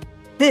week.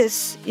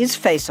 This is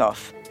Face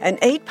Off, an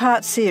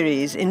 8-part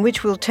series in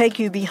which we'll take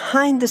you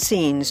behind the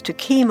scenes to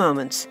key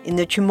moments in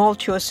the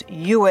tumultuous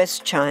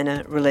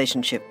U.S.-China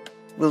relationship.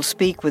 We'll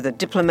speak with a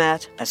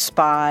diplomat, a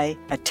spy,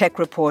 a tech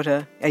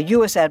reporter, a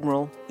U.S.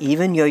 admiral,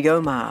 even Yo-Yo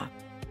Ma.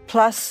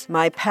 Plus,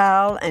 my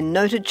pal and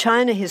noted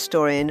China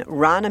historian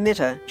Rana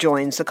Mitter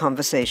joins the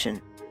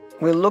conversation.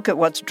 We'll look at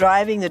what's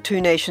driving the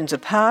two nations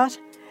apart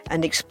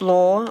and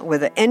explore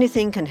whether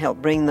anything can help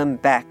bring them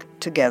back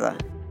together.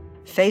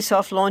 Face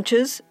Off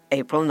launches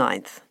April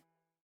 9th.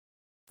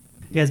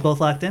 You guys both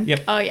locked in?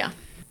 Yep. Oh, yeah.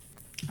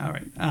 All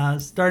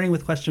right. Starting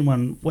with question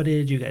 1, what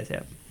did you guys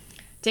have?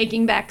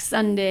 Taking Back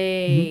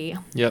Sunday.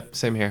 Yep,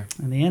 same here.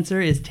 And the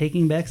answer is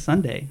Taking Back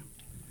Sunday.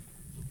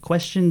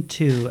 Question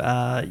 2.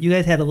 You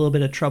guys had a little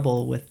bit of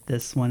trouble with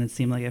this one, it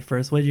seemed like at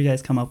first. What did you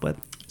guys come up with?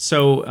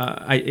 So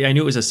I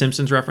knew it was a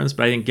Simpsons reference,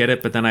 but I didn't get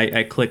it. But then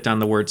I clicked on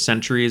the word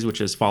centuries, which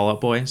is Fall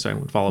Out Boy. So I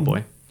went Fall Out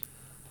Boy.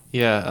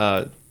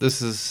 Yeah,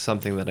 this is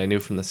something that I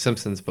knew from The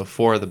Simpsons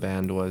before the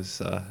band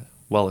was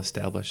well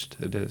established.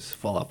 It is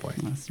Fall Out Boy.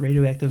 That's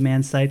Radioactive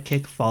Man's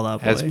sidekick, Fall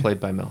Out Boy. As played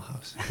by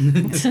Milhouse.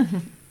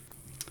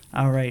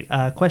 All right.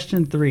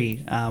 Question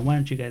 3. Why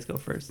don't you guys go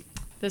first?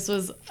 This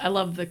was, I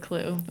love the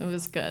clue. It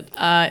was good.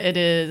 It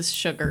is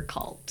Sugar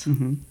Cult.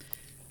 Mm-hmm.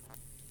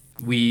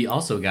 We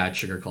also got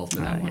Sugar Cult for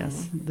that one.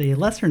 Yes. The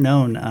lesser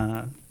known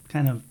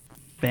kind of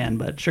band,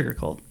 but Sugar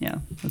Cult. Yeah,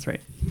 that's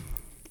right.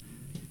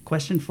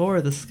 Question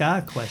 4, the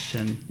ska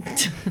question.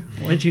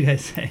 What did you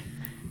guys say?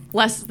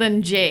 Less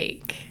Than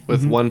Jake.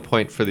 With 1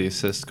 point for the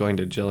assist going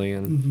to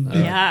Jillian.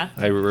 Yeah.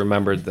 I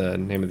remembered the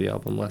name of the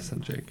album, Less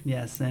Than Jake.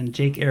 Yes, and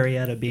Jake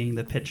Arrieta being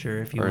the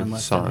pitcher. If you Or won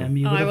less song. than him,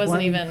 you Oh, would I have wasn't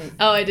won. even.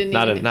 Oh, I didn't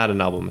even. Not an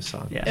album, a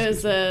song. Yes. It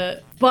was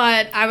a.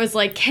 But I was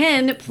like,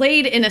 Ken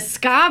played in a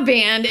ska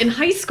band in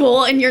high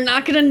school, and you're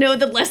not gonna know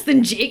the Less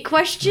Than Jake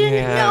question?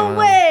 No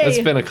way. It's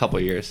been a couple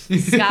years.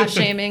 Ska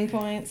shaming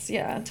points.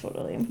 Yeah,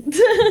 totally.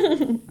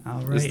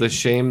 All right. Is the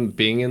shame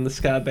being in the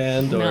ska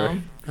band or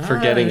No.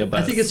 forgetting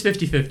about I think it? it's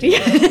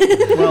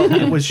 50-50. Well,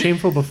 it was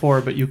shameful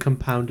before, but you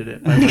compounded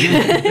it.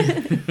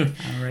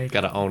 All right.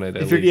 Gotta own it.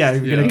 At If you're, least. yeah,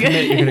 if you're gonna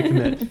commit, you're gonna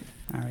commit.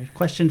 All right.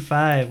 Question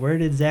 5. Where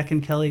did Zach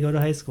and Kelly go to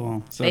high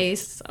school?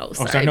 Base. Oh,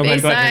 sorry. sorry, no, go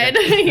ahead.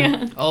 Bayside.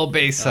 Yeah. Oh,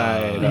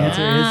 Bayside. The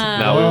answer is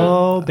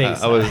No,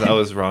 Bayside. I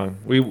was wrong.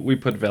 We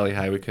put Valley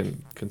High. We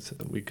couldn't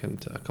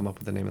come up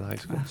with the name of the high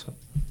school. So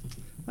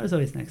That was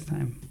always next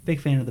time. Big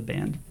fan of the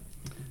band.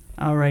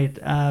 All right.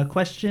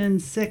 Question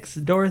 6.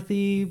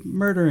 Dorothy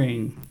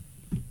murdering.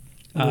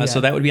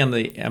 So that would be on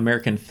the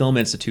American Film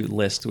Institute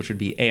list, which would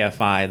be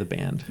AFI, the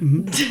band.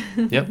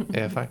 yep,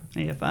 AFI.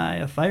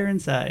 AFI, A Fire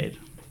Inside.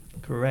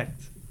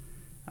 Correct.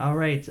 All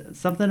right.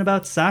 Something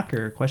about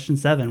soccer. Question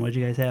 7. What did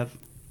you guys have?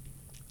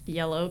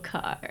 Yellow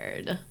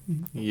card.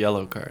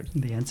 Yellow card.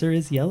 The answer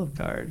is yellow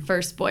card.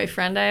 First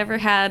boyfriend I ever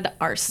had,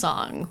 our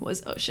song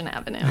was Ocean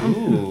Avenue.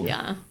 Ooh.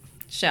 Yeah.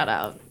 Shout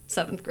out.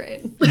 7th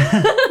grade.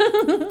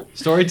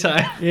 Story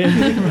time.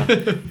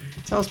 Yeah.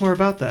 Tell us more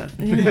about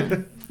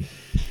that.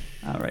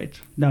 All right.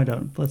 No,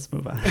 don't. Let's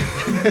move on.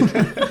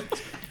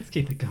 Let's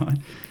keep it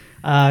going.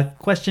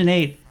 Question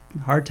 8.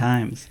 Hard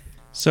times.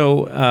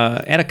 So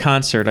at a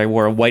concert, I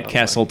wore a White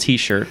Castle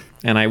T-shirt,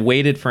 and I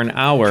waited for an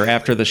hour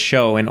after the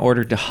show in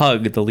order to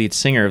hug the lead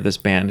singer of this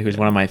band, who's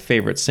one of my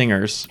favorite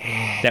singers.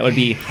 That would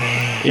be,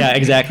 yeah,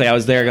 exactly. I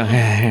was there going,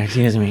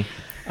 excuse me.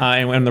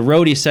 And when the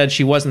roadie said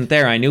she wasn't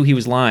there, I knew he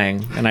was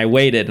lying, and I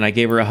waited, and I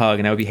gave her a hug,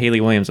 and that would be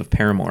Haley Williams of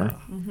Paramore.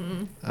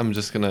 I'm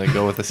just gonna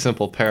go with a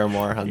simple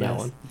Paramore on that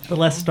one. The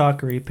less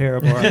stalkery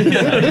Paramore.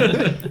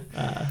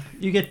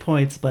 You get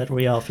points, but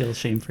we all feel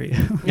shame for you.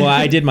 Well,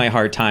 I did my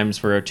hard times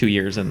for 2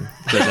 years in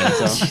prison,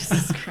 so.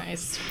 Jesus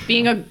Christ.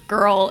 Being a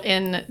girl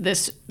in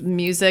this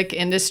music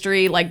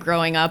industry, like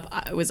growing up,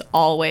 I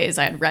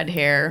had red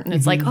hair. And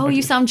it's like, oh,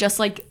 you sound just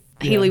like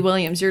Haley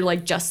Williams, you're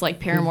like just like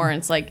Paramore. And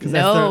it's like, 'Cause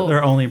no. that's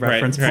their only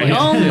reference Right, point.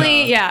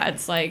 Only, yeah,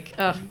 it's like,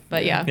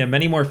 but yeah. Yeah,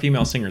 many more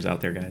female singers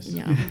out there, guys.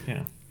 Yeah.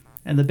 Yeah.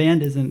 And the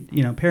band isn't,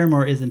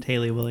 Paramore isn't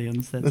Haley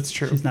Williams. That's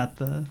true. She's not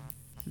the,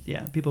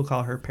 people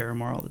call her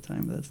Paramore all the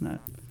time, but that's not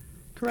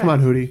correct. Come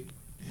on, Hootie.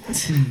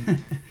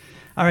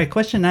 All right,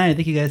 question 9. I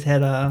think you guys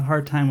had a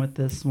hard time with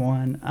this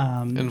one.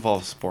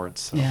 Involves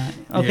sports. So. Yeah.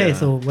 Okay,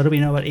 so what do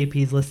we know about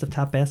AP's list of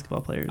top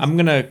basketball players? I'm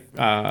going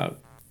to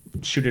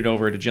shoot it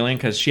over to Jillian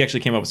because she actually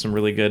came up with some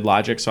really good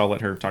logic, so I'll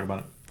let her talk about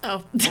it.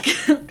 Oh.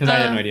 Because I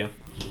had no idea.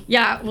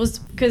 Yeah, it was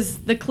because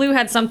the clue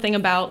had something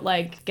about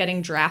like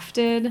getting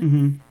drafted.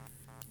 Mm-hmm.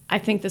 I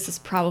think this is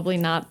probably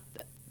not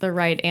the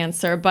right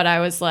answer, but I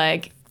was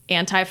like,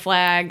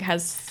 Anti-Flag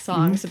has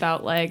songs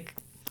about like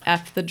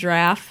F the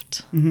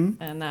draft,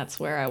 and that's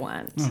where I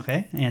went.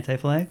 Okay,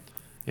 Anti-Flag.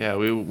 Yeah,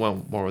 we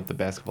went more with the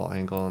basketball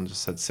angle and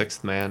just said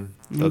Sixth Man,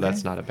 though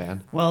that's not a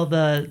band. Well,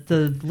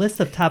 the list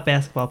of top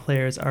basketball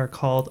players are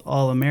called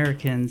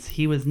All-Americans.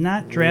 He was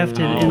not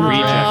drafted in the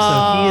draft,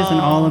 so he is an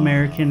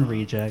All-American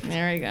reject.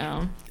 There you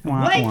go.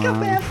 Wake up,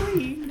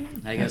 athlete!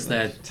 I guess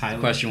that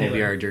question will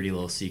be our dirty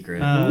little secret.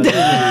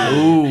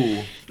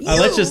 Ooh.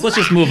 Let's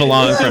just move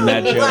along from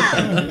that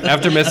joke.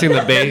 After missing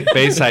the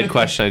Bayside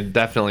question, I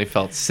definitely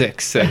felt sick.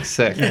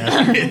 Perfect.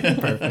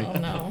 Oh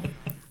no.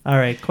 All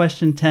right,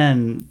 question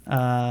 10.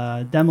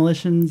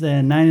 Demolitions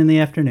and 9 in the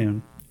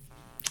afternoon.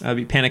 That'd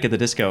be Panic at the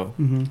Disco.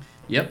 Mm-hmm.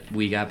 Yep,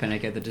 we got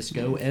Panic at the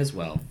Disco as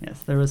well.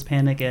 Yes, there was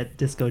Panic at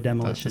Disco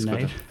Demolition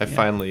Night.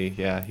 Finally,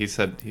 he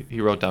said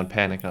he wrote down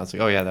Panic, and I was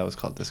like, oh yeah, that was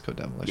called Disco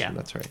Demolition. Yeah.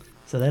 That's right.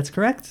 So that's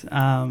correct.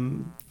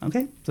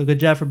 Okay, so good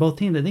job for both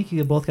teams. I think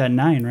you both got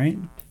 9, right?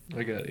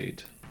 I got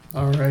 8.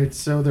 All right,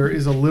 so there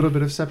is a little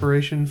bit of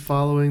separation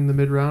following the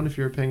mid-round if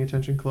you're paying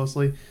attention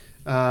closely.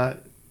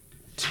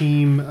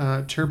 Team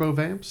Turbo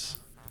Vamps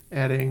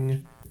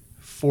adding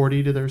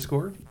 40 to their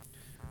score.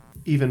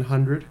 Even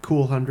 100,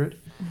 cool 100.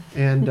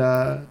 And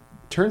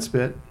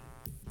Turnspit,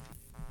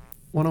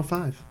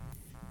 105.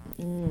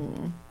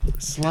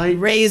 Slight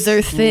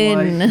razor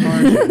thin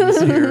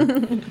margins here.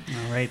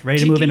 All right, ready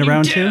to move into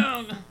round 2?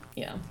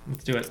 Yeah.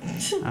 Let's do it.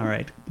 All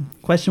right.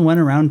 Question 1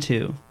 in round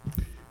 2.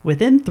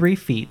 Within 3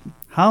 feet,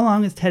 how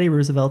long is Teddy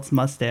Roosevelt's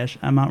mustache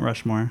on Mount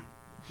Rushmore?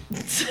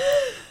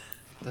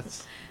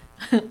 That's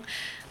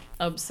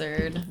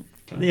absurd.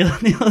 Neil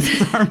has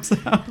his arms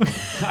out.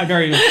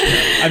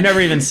 I've never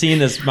even seen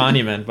this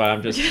monument, but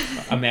I'm just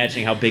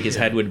imagining how big his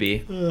head would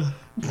be.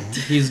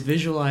 He's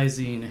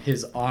visualizing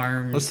his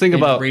arms. Let's think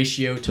about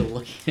ratio to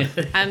looking at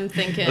it. I'm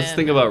thinking. Let's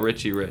think about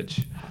Richie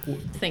Rich.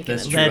 Thinking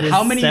That's of true.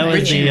 How many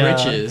Richie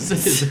Riches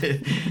is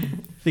it?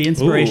 The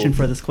inspiration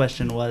for this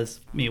question was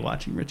me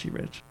watching Richie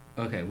Rich.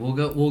 Okay, we'll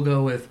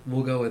go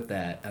with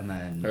that, and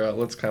then. All right,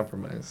 let's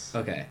compromise.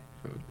 Okay.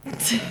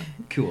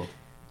 Cool.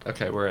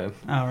 Okay, we're in.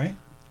 All right.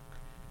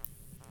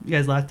 You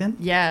guys locked in?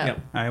 Yeah. Yep.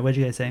 All right, what'd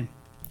you guys say?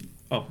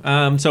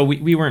 So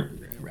we weren't.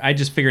 I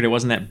just figured it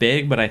wasn't that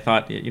big, but I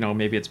thought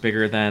maybe it's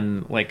bigger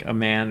than like a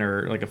man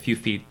or like a few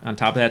feet on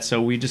top of that.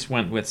 So we just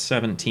went with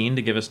 17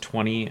 to give us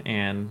 20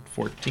 and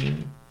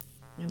 14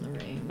 in the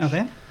range.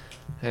 Okay.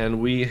 And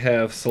we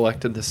have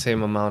selected the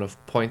same amount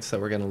of points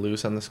that we're going to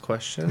lose on this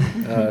question.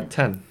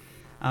 10.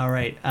 All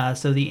right.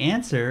 So the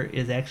answer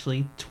is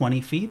actually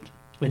 20 feet,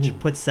 which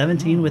puts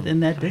 17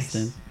 within that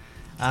distance.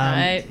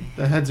 Right.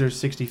 The heads are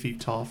 60 feet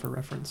tall for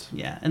reference.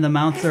 Yeah, and the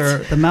mouths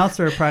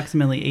are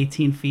approximately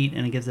 18 feet,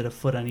 and it gives it a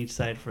foot on each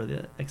side for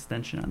the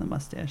extension on the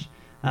mustache.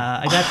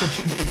 I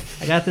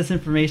got this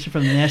information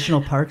from the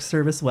National Park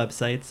Service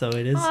website, so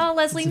it is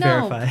Leslie, it's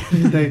no. verified.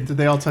 Did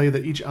they all tell you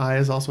that each eye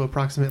is also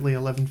approximately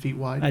 11 feet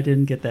wide? I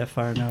didn't get that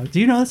far, no. Do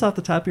you know this off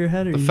the top of your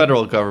head? Or The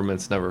federal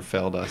government's never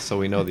failed us, so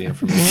we know the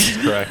information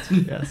is correct.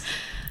 Yes.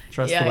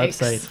 Trust Yikes.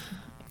 the website.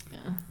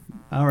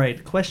 All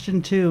right,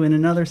 question 2, and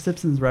another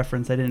Simpsons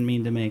reference I didn't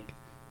mean to make.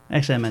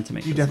 Actually, I meant to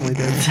make You this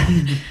definitely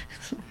one. did.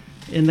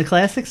 In the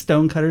classic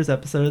Stonecutters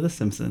episode of The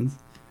Simpsons,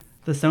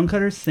 the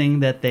Stonecutters sing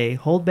that they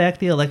hold back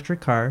the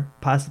electric car,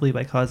 possibly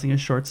by causing a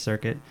short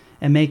circuit,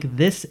 and make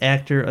this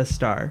actor a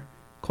star.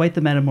 Quite the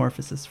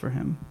metamorphosis for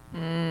him.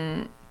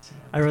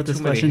 I wrote this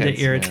Too many question to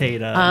hints, irritate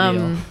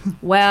Neil.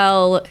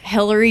 Well,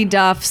 Hillary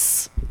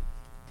Duff's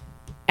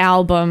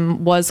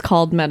album was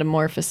called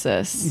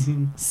Metamorphosis.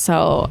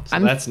 So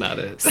I'm That's not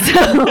it.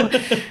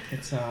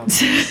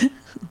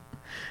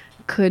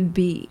 could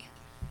be.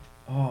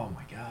 Oh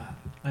my god,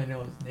 I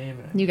know his name.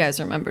 You guys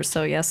remember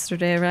So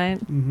Yesterday, right?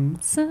 Mm-hmm.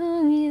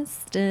 So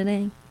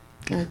Yesterday.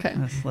 Okay.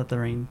 Let's let the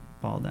rain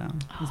fall down.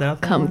 Is that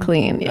what that Come one?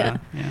 clean, yeah.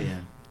 Yeah.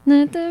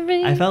 Let the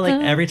rain I felt like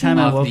fall every time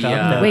I down. woke up,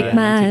 that Wake was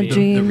my on TV. The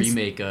dreams.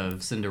 remake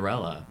of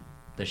Cinderella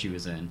that she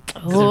was in.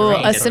 Oh,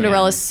 Cinderella. a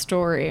Cinderella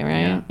story,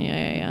 right?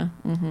 Yeah. Yeah.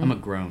 Mhm. I'm a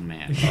grown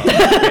man.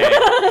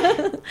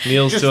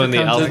 Neil's Just doing for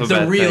the context.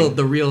 alphabet thing.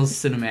 the real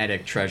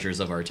cinematic treasures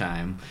of our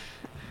time.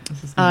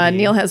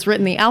 Neil has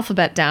written the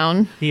alphabet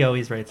down. He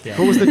always writes down.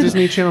 What was the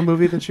Disney Channel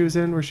movie that she was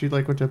in where she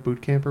like went to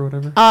boot camp or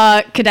whatever?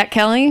 Cadet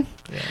Kelly.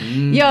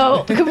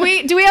 Yo, do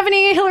we have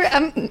any Hillary?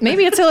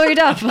 Maybe it's Hillary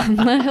Duff. I'm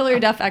a Hillary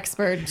Duff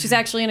expert. She's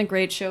actually in a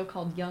great show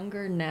called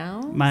Younger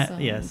Now. My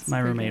it's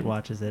roommate pretty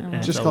watches it. Oh. and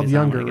it's Just always called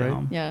on when Younger, I get right?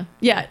 home.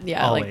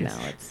 Yeah. Always. Like now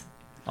it's.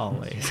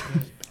 Always.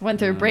 Went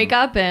through a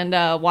breakup and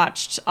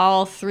watched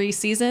all 3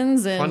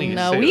 seasons Funny in you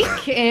a say week,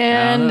 that.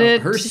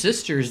 and Her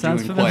sister's doing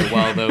Sounds quite familiar.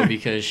 well though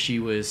because she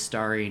was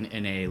starring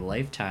in a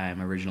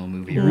Lifetime original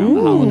movie around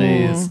the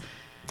holidays.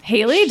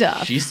 Haley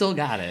Duff. She still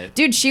got it.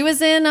 Dude, she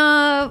was in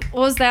what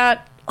was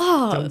that?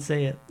 Oh, Don't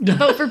say it.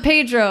 Vote for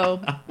Pedro.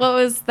 What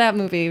was that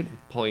movie?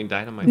 Napoleon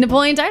Dynamite.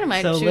 Napoleon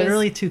Dynamite. So She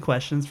literally 2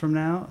 questions from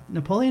now.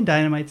 Napoleon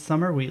Dynamite's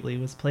Summer Wheatley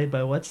was played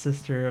by what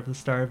sister of the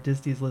star of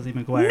Disney's Lizzie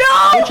McGuire?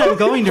 No Which I'm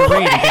going to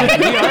read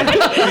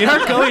again. We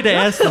are going to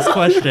ask this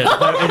question,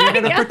 but you're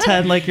going to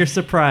pretend like you're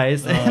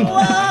surprised and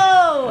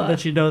Whoa!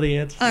 that you know the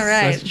answer. All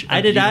right. Such a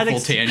I did not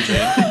beautiful tangent.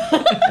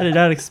 I did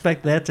not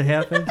expect that to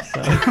happen, so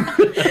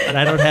and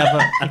I don't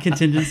have a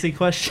contingency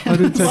question.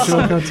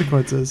 Unintentional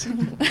consequences.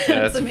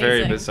 Yeah, it's very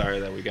amazing. bizarre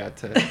that we got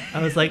to.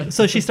 I was like,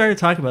 so she started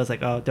talking about. I was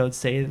like, oh, don't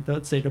say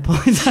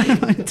Napoleon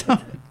Dynamite.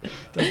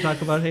 Don't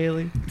talk about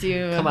Haley.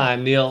 Come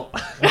on, Neil.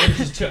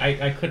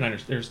 I couldn't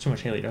understand. There's too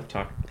much Haley Duff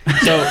talk.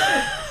 So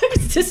I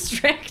was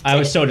distracted. I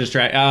was so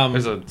distracted.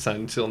 There's a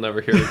sentence you'll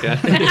never hear again.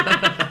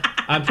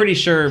 I'm pretty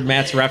sure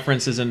Matt's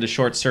references into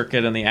Short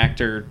Circuit and the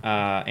actor,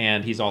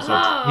 and he's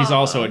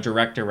also a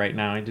director right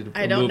now. He did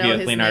I a don't movie know with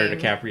his Leonardo name.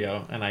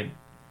 DiCaprio, and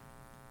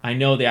I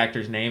know the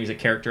actor's name. He's a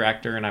character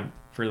actor, and I'm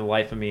for the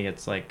life of me,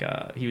 it's like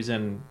he was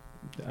in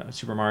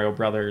Super Mario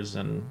Brothers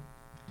and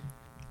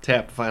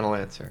Tap, final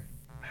answer.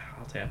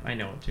 I'll tap. I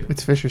know it too.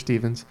 It's Fisher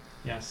Stevens.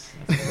 Yes,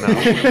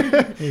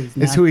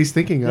 It's who he's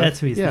thinking of. That's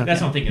who he's thinking.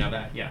 that's what I'm thinking of.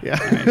 That yeah. Yeah.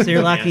 All right, so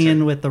you're locking Answer.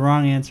 in with the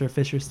wrong answer,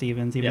 Fisher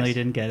Stevens, even though you Yes.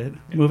 didn't get it.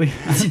 Moving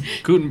on.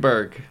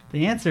 Gutenberg.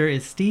 The answer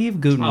is Steve Oh,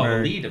 the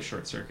Gutenberg, lead of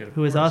Short Circuit, of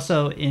who is course.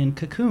 also in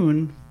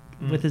Cocoon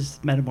with his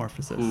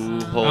metamorphosis. Who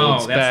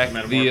holds that's back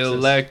the the metamorphosis.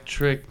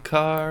 electric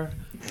car?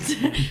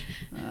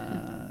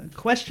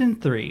 Question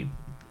 3.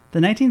 The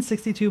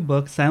 1962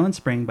 book Silent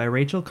Spring by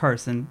Rachel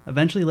Carson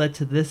eventually led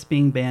to this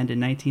being banned in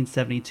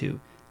 1972.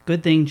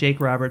 Good thing Jake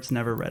Roberts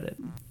never read it.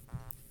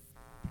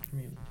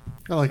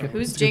 I like it.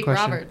 Who's It's a good Jake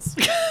question.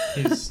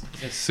 Roberts?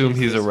 Assume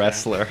he's a this guy.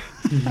 wrestler.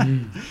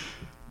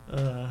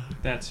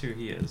 That's who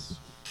he is.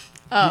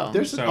 Oh,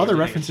 There's So I other think it's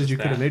references just you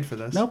could have that. made for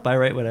this. Nope, I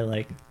write what I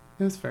like.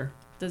 That's fair.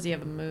 does he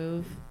have a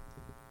move?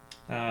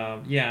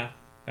 Yeah.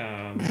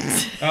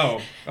 Oh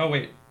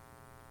wait.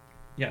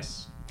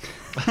 Yes.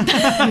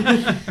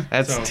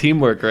 That's So-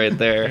 teamwork right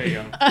There there. you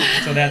go.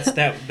 So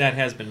that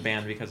has been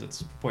banned because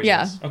it's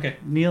poisonous. Yeah. Okay.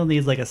 Neil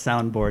needs like a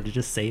soundboard to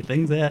just say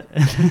things at. All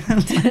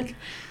right.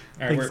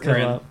 Things We're come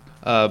in.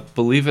 up.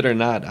 Believe it or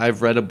not,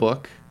 I've read a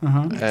book,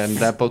 Uh-huh. and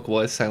that book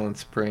was Silent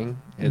Spring.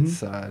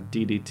 It's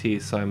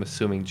DDT, so I'm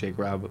assuming Jake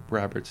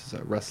Roberts is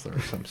a wrestler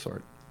of some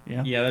sort.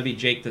 Yeah. Yeah, that'd be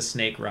Jake the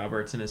Snake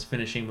Roberts and his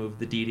finishing move,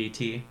 the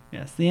DDT.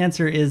 Yes, the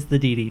answer is the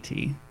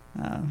DDT,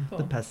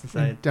 the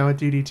pesticide. Down at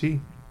DDT.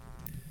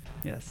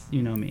 Yes,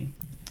 you know me.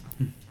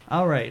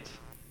 All right.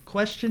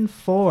 Question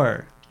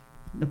 4.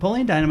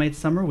 Napoleon Dynamite's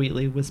Summer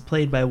Wheatley was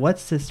played by what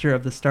sister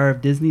of the star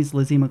of Disney's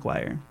Lizzie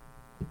McGuire?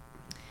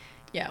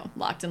 Yeah,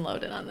 locked and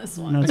loaded on this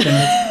I one. know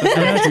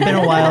it's been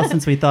a while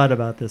since we thought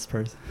about this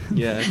person.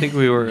 Yeah, I think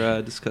we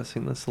were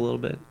discussing this a little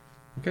bit.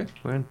 Okay,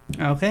 we're in.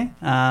 Okay.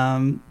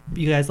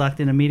 You guys locked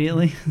in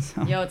immediately?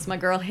 So- Yo, it's my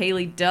girl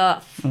Haley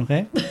Duff.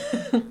 Okay.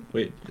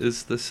 Wait,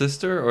 is the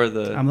sister or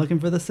the I'm looking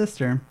for the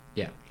sister.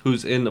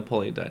 who's in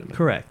Napoleon Dynamite?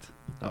 Correct.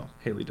 Oh,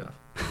 Haley Duff.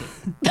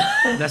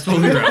 That's what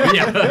we wrote.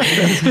 Yeah.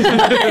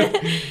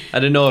 I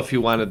didn't know if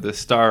you wanted the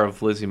star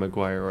of Lizzie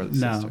McGuire or the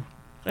No. sister.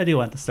 I do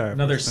want the star. of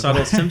Another Lizzie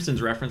subtle McGuire.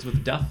 Simpsons reference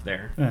with Duff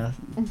there.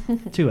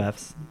 2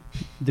 F's.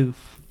 Doof.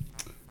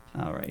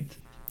 All right.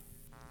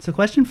 So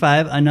question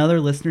 5,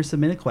 another listener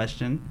submitted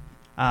question.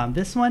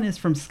 This one is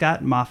from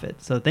Scott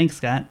Moffat. So thanks,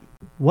 Scott.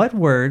 What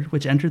word,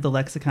 which entered the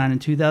lexicon in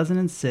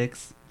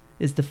 2006,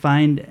 is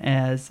defined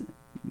as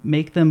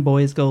 "make them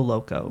boys go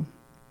loco"?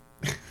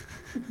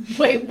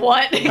 Wait,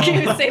 what?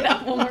 Can you say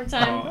that one more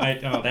time?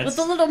 That's With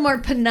a little more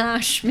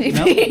panache,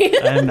 maybe.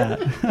 Nope, I'm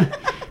not.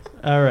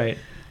 All right.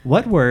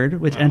 What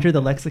word, which entered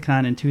the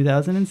lexicon in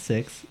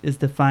 2006, is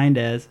defined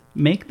as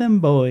 "make them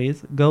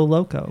boys go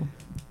loco"?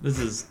 This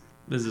is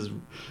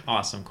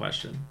awesome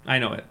question. I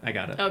know it. I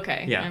got it.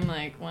 Okay. Yeah. I'm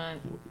like, what?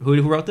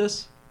 Who wrote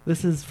this?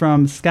 This is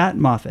from Scott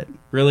Moffat.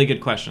 Really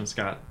good question,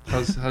 Scott.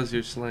 How's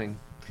your slang?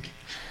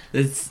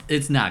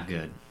 It's not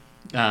good.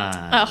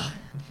 Oh,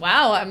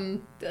 wow.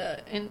 I'm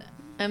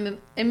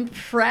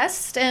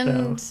impressed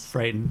and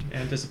Frightened.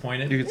 And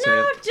disappointed. You could say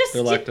no, it. just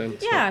They're locked in.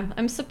 so. yeah.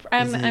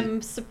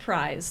 I'm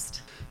surprised.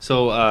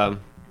 So,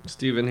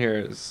 Steven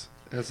here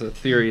has a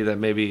theory that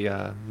maybe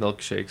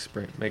milkshakes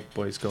make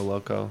boys go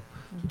loco.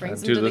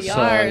 Brings due them to the song.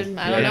 yard.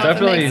 I don't know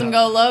if it makes them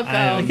go loco.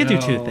 I could do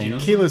 2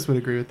 things. Keyless would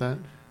agree with that.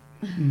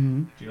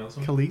 Mm-hmm. Do you know this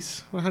one?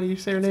 Khalees? Well, how do you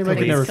say her name? I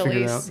can never figure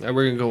it out.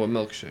 We're going to go with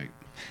milkshake.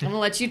 I'm gonna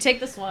let you take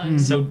this one.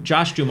 So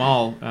Josh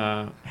Duhamel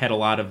had a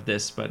lot of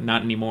this, but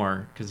not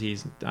anymore because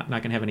he's not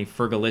going to have any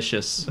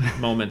Fergalicious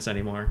moments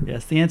anymore.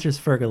 Yes, the answer is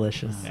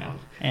Fergalicious. Yeah.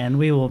 And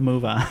we will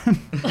move on.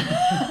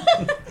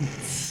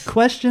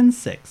 Question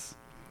 6.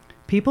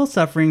 People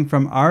suffering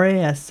from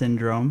RAS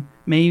syndrome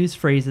may use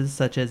phrases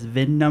such as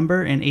VIN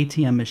number and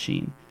ATM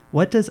machine.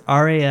 What does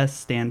RAS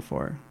stand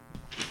for?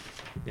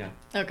 Yeah.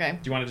 Okay.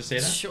 Do you want to just say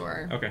that?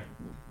 Sure. Okay.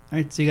 All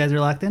right, so you guys are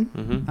locked in?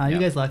 Mm-hmm. You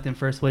guys locked in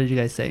first. What did you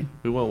guys say?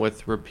 We went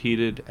with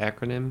repeated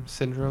acronym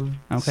syndrome,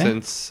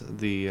 since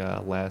the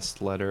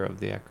last letter of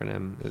the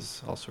acronym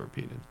is also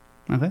repeated.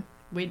 Okay.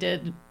 We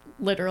did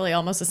literally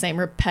almost the same,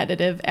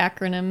 repetitive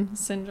acronym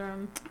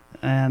syndrome.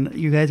 And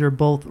you guys are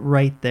both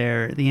right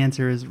there. The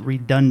answer is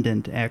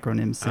redundant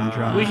acronym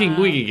syndrome. We can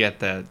get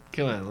that.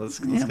 Come on, let's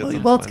get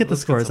let's get the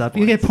scores up.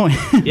 You get points.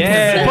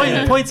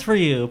 Yeah. Points for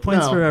you.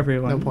 Points for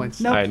everyone. No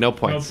points. Nope. All right, no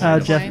points.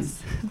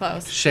 Jeff.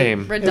 Close.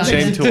 Shame. Redundant.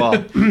 Shame to all.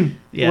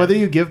 Yeah. Whether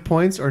you give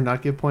points or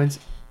not give points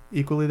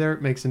equally there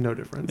makes no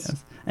difference.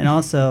 Yes. And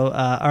also,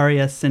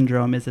 RAS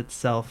syndrome is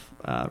itself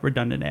a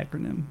redundant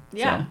acronym.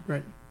 Yeah. So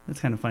Right. it's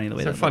kind of funny the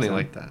way They're that funny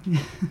looks like out. that.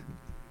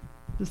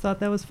 Just thought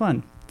that was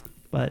fun.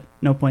 But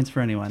no points for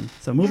anyone.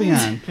 So moving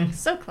on.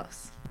 So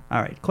close. All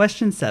right,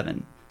 question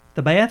 7.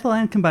 The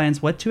biathlon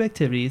combines what two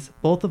activities,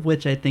 both of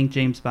which I think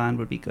James Bond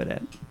would be good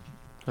at?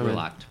 We're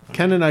locked.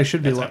 Ken and I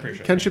should be That's locked. pretty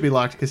sure, Ken right? should be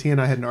locked because he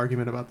and I had an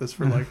argument about this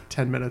for like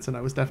 10 minutes, and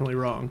I was definitely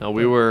wrong. No,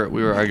 we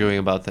were arguing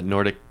about the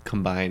Nordic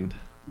combined.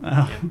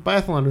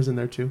 Biathlon was in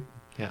there too.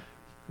 Yeah.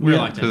 We're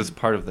locked in. Because it's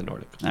part of the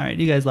Nordic. All right,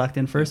 you guys locked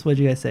in first. What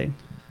did you guys say?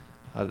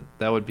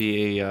 That would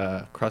be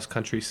a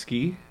cross-country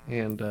ski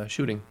and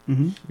shooting.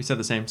 Mm-hmm. We said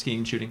the same, skiing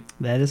and shooting.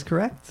 That is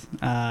correct.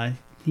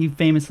 He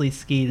famously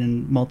skied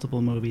in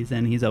multiple movies,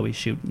 and he's always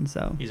shooting.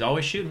 So. He's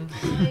always shooting.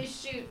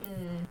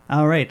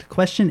 All right,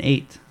 question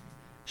 8.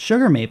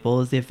 Sugar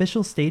maple is the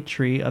official state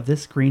tree of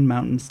this Green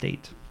Mountain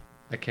state.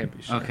 I can't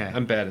be sure. Okay.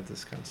 I'm bad at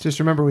this kind of stuff. Just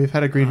remember, we've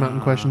had a Green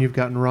Mountain question you've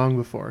gotten wrong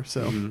before,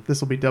 so Mhm.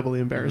 this will be doubly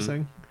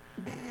embarrassing.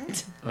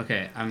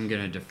 Okay, I'm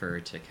gonna defer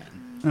to Ken.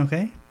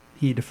 Okay,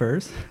 he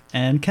defers.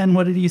 And Ken,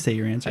 what did you say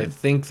your answer? I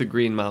think the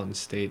Green Mountain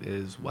State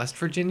is West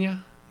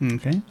Virginia.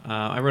 Okay,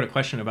 I wrote a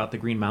question about the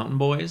Green Mountain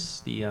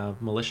Boys, the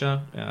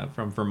militia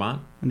from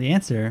Vermont. and the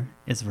answer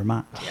is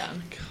Vermont. Yeah.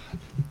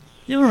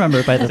 You'll remember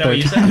it by the Is that what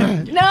third you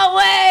time. said? No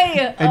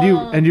way!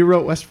 And you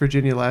wrote West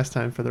Virginia last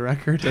time for the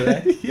record. Did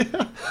I? Yeah.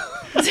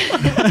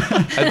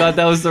 I thought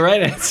that was the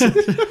right answer.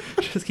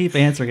 Just keep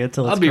answering it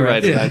till it's I'll be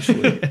correct. right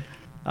eventually.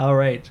 All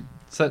right.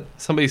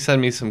 Somebody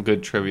send me some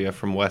good trivia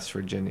from West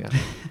Virginia.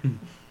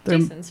 They're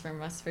Jason's from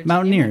West Virginia.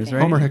 Mountaineers,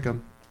 right? Homer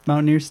Hickam.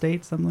 Mountaineer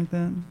State, something like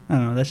that. I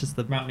don't know. That's just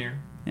the Mountaineer.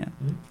 Yeah.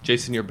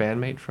 Jason, your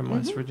bandmate from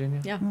West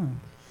Virginia? Yeah. Oh,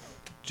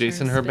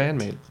 Jason, her Turnspit.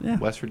 bandmate. Yeah.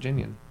 West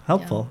Virginian.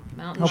 helpful.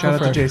 Mountain Helpful Shout out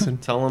to for- Jason.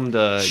 Tell him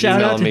to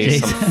Shout out email to me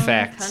Jason. some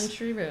facts.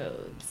 Country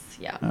roads.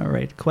 Yeah. All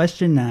right.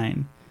 Question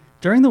 9.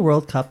 During the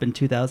World Cup in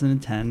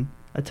 2010,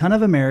 a ton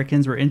of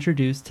Americans were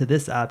introduced to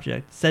this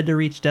object, said to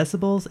reach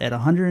decibels at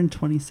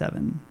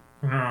 127.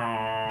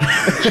 Are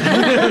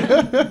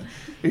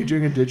you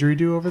doing a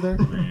didgeridoo over there?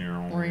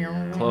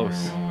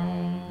 Close.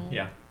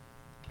 Yeah.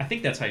 I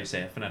think that's how you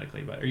say it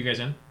phonetically, but are you guys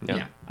in?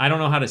 Yeah. I don't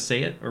know how to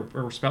say it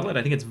or spell it.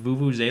 I think it's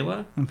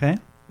Vuvuzela. Okay.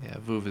 Yeah,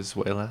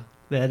 Vuvuzuela.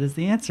 That is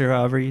the answer,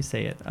 however you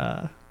say it.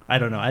 I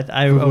don't know.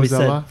 I always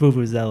said Vuvuzela?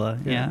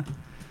 Vuvuzela.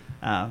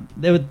 Yeah.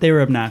 They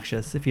were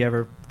obnoxious. If you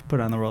ever put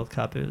on the World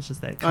Cup, it was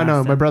just that I know. My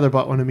constant- brother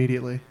bought one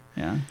immediately.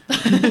 Yeah.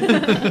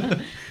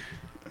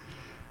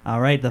 All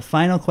right. The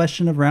final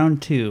question of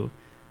round 2.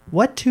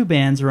 What two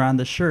bands were on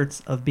the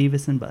shirts of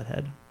Beavis and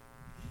Butthead?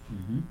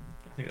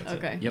 I think that's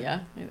Okay. Yep. Yeah.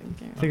 I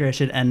think I figure I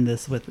should end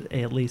this with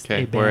at least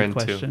Okay, a we're band in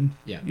two. question.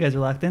 Yeah. You guys are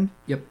locked in?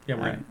 Yep. Yeah,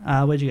 All we're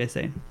right. What did you guys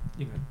say?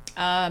 You go.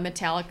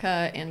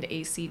 Metallica and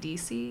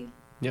AC/DC.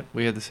 Yep,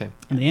 we had the same.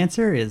 And the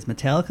answer is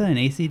Metallica and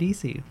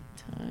AC/DC.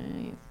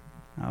 Tight.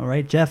 All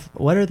right, Jeff,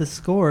 what are the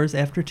scores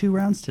after 2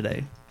 rounds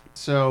today?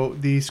 So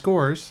the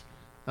scores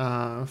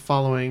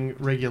following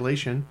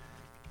regulation: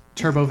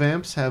 Turbo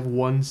Vamps have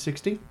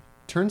 160,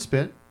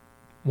 Turnspit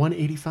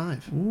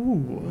 185.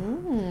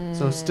 Ooh.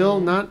 So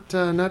still not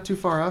too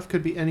far off.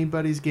 Could be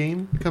anybody's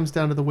game. Comes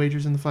down to the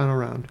wagers in the final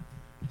round.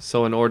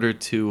 So in order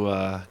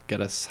to get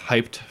us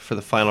hyped for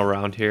the final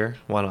round here,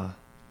 want to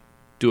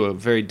do a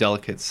very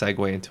delicate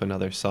segue into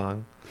another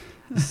song.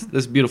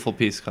 This beautiful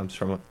piece comes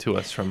to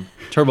us from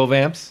Turbo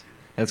Vamps,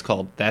 and it's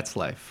called "That's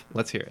Life."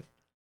 Let's hear it.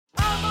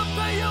 I'ma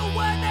be a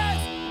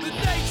witness, the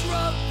nature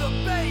of the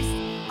beast.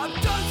 I've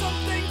done some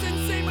things and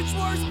seen much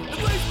worse, it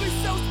leaves me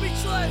so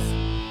speechless.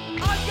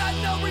 I've got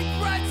no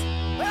regrets,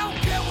 I don't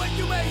care what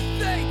you may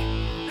think.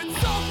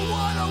 It's all for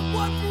one or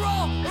one for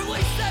all, or at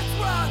least that's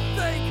what I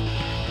think.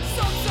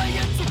 Some say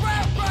it's a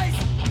rat race,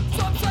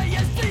 some say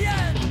it's the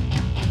end.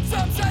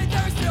 Some say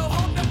there's no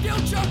hope, no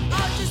future,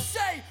 I just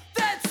say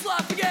that's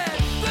life again.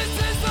 This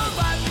is the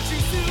life we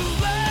choose to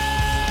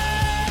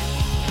live.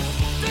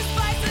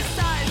 Despite the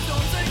signs,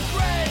 storms and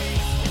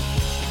grays.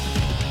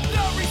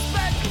 No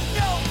respect,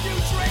 no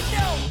future, and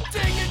no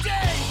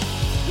dignity.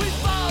 We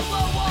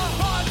follow our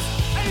hearts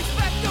and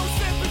expect no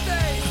sympathy.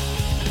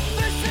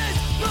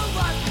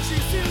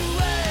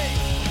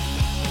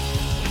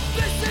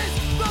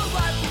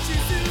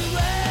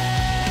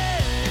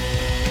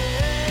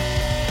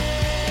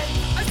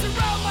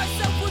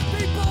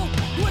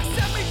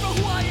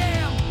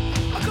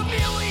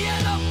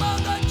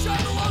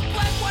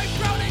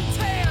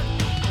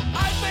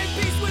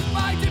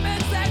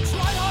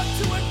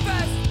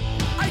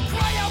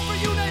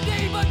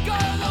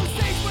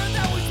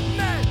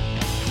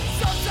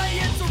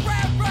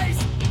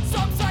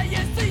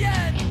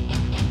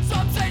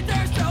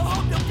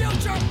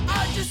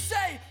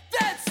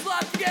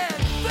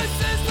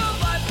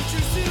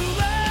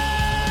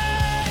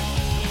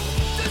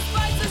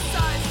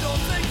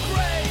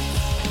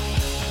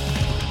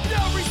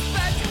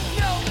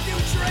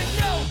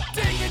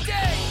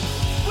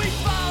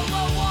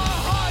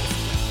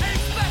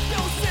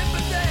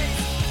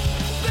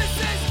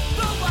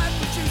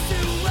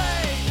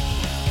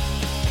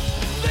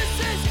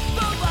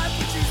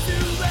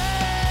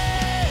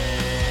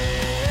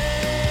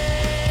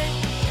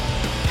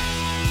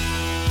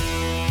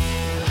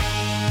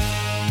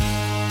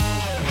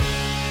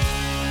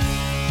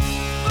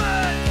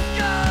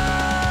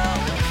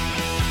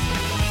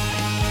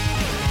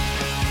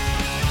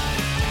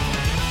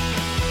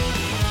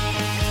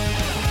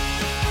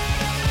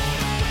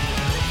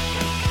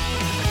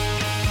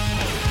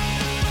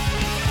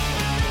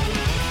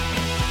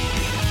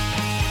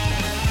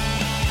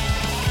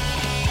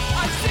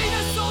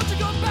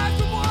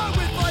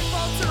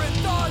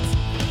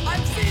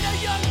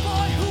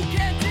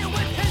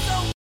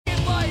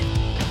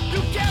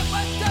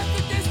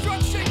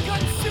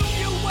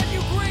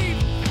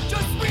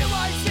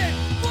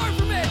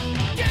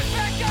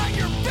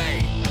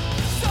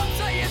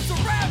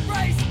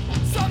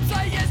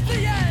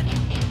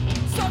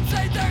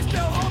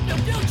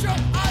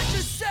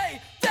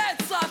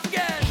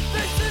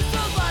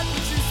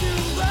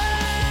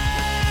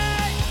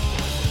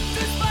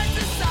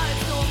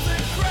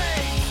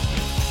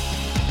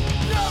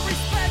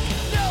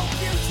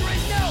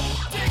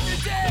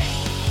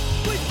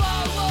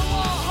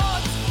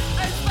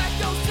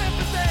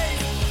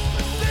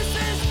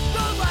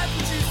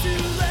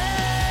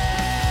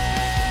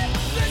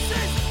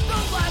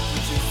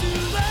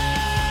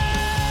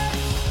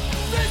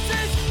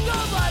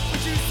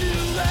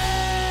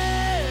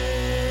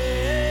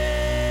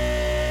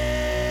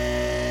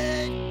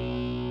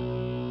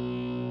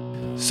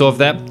 So if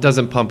that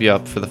doesn't pump you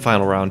up for the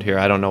final round here,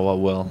 I don't know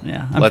what will.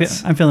 Yeah,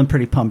 I'm feeling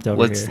pretty pumped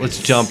over here.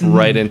 Let's jump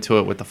right into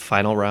it with the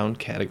final round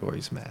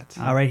categories, Matt.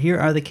 All right, here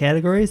are the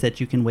categories that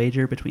you can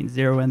wager between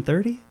 0 and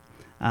 30.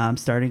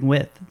 Starting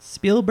with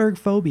Spielberg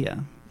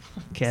phobia.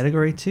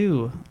 Category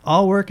 2,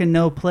 all work and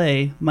no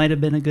play might have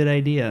been a good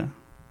idea.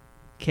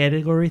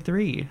 Category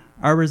 3,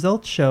 our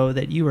results show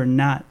that you are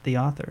not the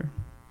author.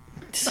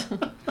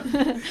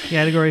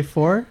 Category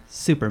 4,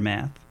 super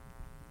math.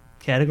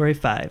 Category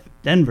 5,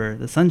 Denver,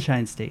 the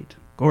Sunshine State.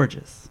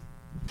 Gorgeous.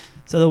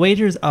 So the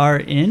wagers are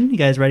in. You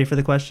guys ready for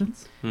the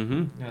questions?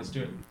 Mm-hmm. Yeah, let's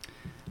do it.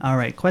 All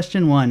right,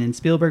 question 1 in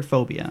Spielberg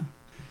phobia.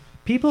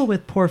 People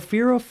with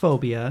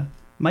porphyrophobia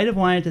might have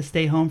wanted to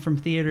stay home from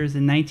theaters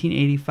in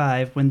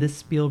 1985 when this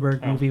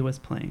Spielberg movie was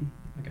playing.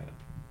 I got it.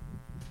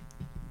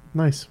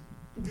 Nice.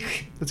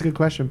 That's a good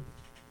question.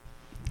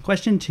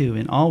 Question 2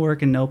 in all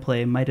work and no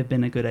play might have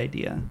been a good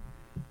idea.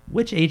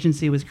 Which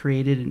agency was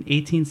created in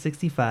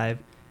 1865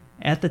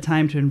 at the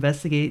time to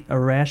investigate a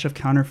rash of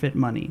counterfeit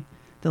money?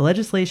 The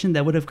legislation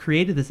that would have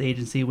created this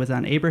agency was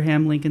on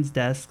Abraham Lincoln's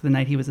desk the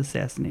night he was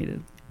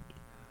assassinated.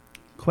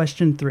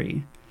 Question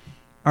 3.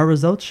 Our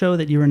results show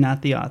that you are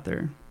not the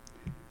author.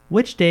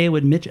 Which day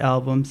would Mitch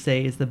Albom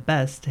say is the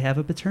best to have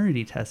a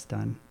paternity test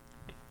done?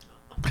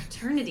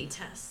 Paternity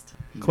test.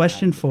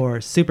 Question 4,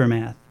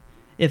 Supermath.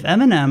 If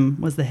Eminem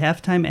was the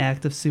halftime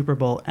act of Super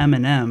Bowl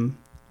Eminem,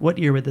 what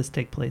year would this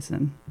take place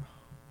in?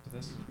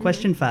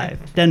 Question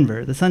 5,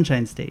 Denver, the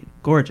Sunshine State.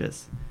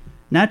 Gorgeous.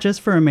 Not just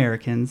for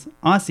Americans,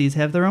 Aussies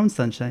have their own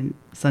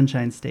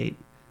sunshine state,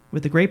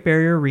 with the Great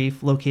Barrier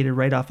Reef located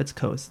right off its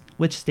coast.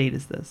 Which state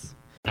is this?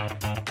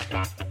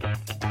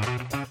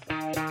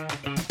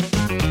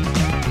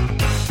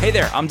 Hey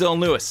there, I'm Dylan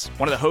Lewis,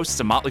 one of the hosts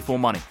of Motley Fool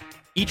Money.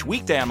 Each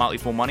weekday on Motley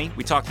Fool Money,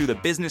 we talk through the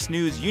business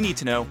news you need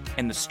to know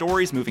and the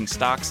stories moving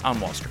stocks on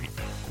Wall Street.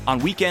 On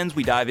weekends,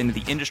 we dive into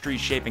the industries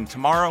shaping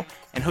tomorrow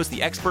and host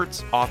the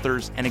experts,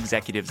 authors, and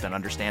executives that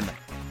understand them.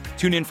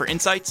 Tune in for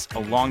insights, a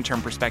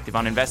long-term perspective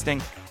on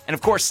investing, and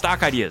of course,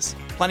 stock ideas.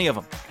 Plenty of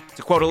them.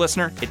 To quote a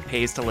listener, it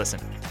pays to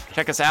listen.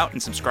 Check us out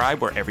and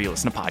subscribe wherever you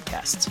listen to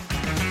podcasts.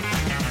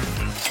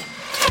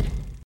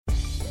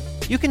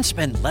 You can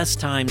spend less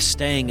time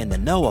staying in the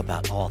know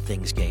about all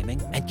things gaming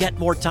and get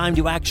more time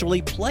to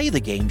actually play the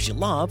games you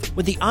love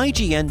with the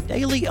IGN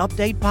Daily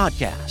Update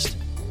podcast.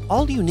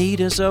 All you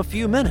need is a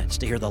few minutes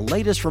to hear the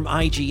latest from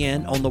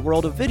IGN on the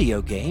world of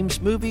video games,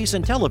 movies,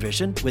 and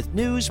television with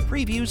news,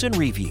 previews, and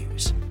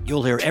reviews.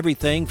 You'll hear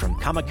everything from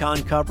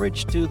Comic-Con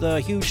coverage to the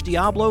huge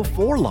Diablo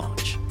 4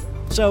 launch.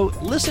 So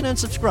listen and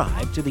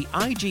subscribe to the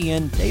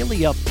IGN Daily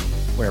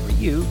Update wherever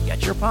you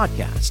get your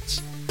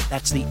podcasts.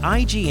 That's the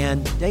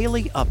IGN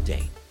Daily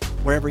Update,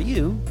 wherever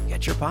you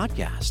get your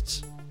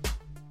podcasts.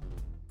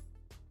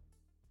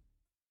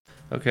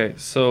 Okay,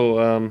 so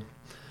I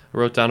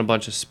wrote down a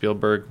bunch of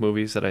Spielberg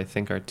movies that I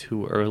think are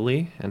too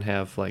early and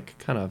have like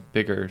kind of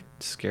bigger,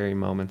 scary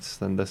moments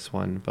than this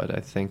one, but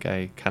I think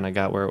I kind of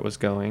got where it was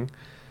going,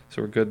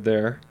 so we're good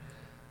there.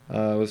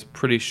 I was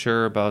pretty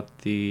sure about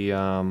the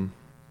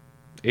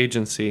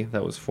agency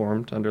that was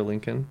formed under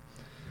Lincoln.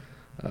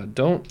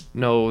 Don't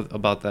know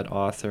about that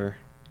author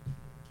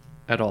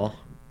at all,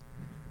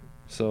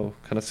 so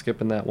kind of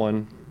skipping that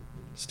one.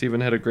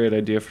 Steven had a great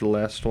idea for the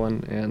last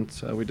one, and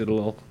we did a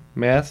little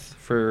math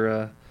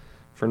for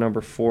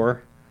number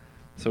 4,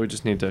 so we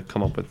just need to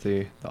come up with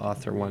the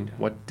author one.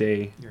 What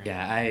day?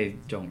 Yeah, I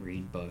don't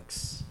read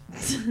books.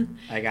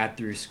 I got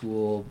through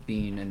school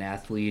being an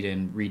athlete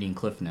and reading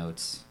Cliff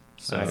Notes.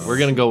 So all right, we're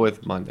gonna go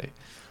with Monday.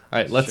 All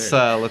right,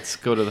 let's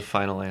go to the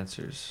final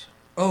answers.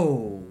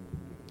 Oh,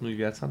 you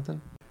got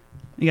something?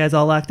 You guys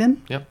all locked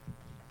in? Yep.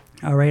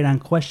 All right, on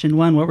question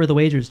 1, what were the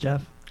wagers,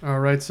 Jeff? All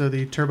right, so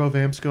the Turbo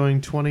Vamps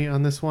going 20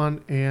 on this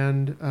one,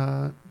 and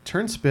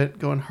Turnspit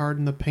going hard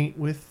in the paint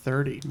with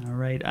 30. All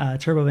right,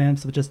 Turbo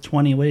Vamps with just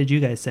 20. What did you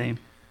guys say?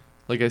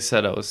 Like I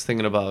said, I was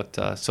thinking about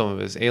some of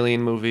his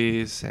Alien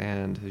movies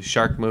and his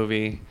Shark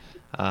movie,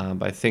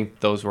 but I think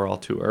those were all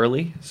too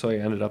early, so I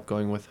ended up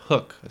going with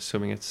Hook,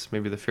 assuming it's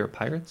maybe The Fear of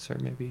Pirates or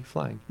maybe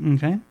Flying.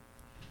 Okay.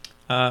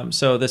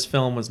 So this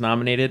film was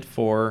nominated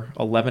for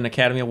 11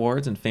 Academy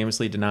Awards and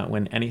famously did not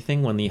win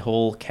anything when the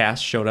whole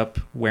cast showed up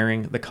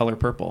wearing the color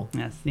purple.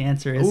 Yes, the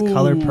answer is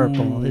color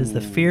purple. It is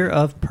The Fear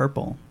of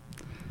Purple,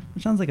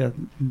 which sounds like a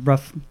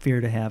rough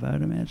fear to have, I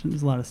would imagine.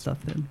 There's a lot of stuff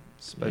there.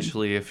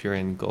 Especially if you're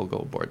in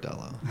Golgo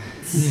Bordello.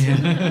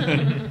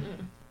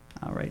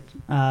 All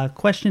right.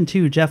 Question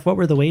 2, Jeff, what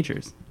were the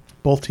wagers?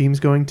 Both teams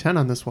going 10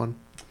 on this one.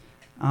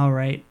 All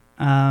right.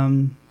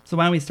 So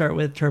why don't we start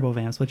with Turbo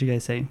Vamps? What'd you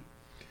guys say?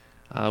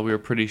 We were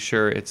pretty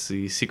sure it's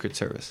the Secret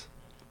Service.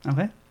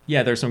 Okay.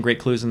 Yeah, there's some great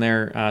clues in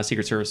there.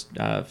 Secret Service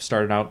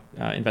started out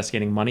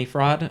investigating money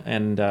fraud,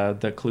 and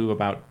the clue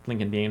about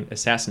Lincoln being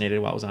assassinated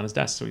while it was on his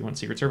desk, so we went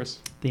Secret Service.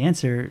 The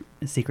answer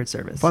is Secret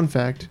Service. Fun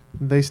fact,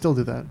 they still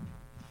do that.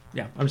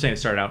 Yeah, I'm saying it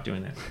started out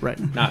doing that. Right.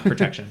 Not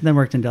protection. Then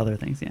worked into other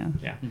things, yeah.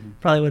 Yeah. Mm-hmm.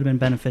 Probably would have been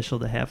beneficial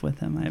to have with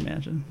him, I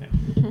imagine.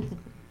 Yeah.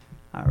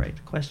 All right.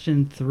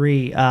 Question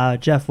 3.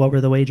 Jeff, what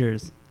were the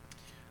wagers?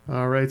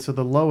 All right, so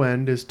the low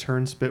end is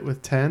Turnspit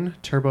with 10.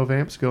 Turbo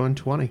Vamps going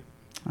 20.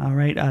 All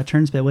right,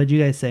 Turnspit, what did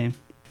you guys say?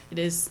 It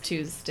is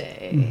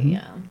Tuesday. Mhm.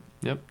 Yeah.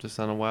 Yep, just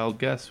on a wild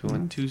guess. We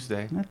went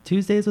Tuesday.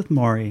 Tuesdays with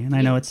Maury, and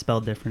I know it's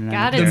spelled different. and I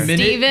Got don't it, care.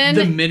 Steven.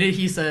 The minute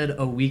he said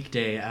a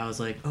weekday, I was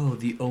like, oh,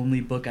 the only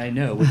book I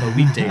know with a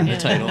weekday in the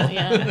title.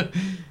 Yeah.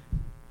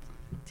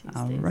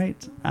 All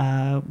right.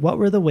 What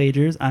were the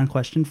wagers on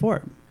question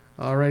 4?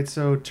 All right,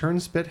 so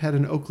Turnspit had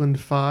an Oakland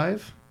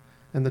 5,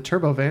 and the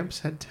Turbo Vamps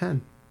had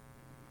 10.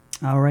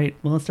 All right.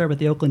 Well, let's start with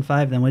the Oakland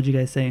 5 then. What did you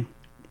guys say?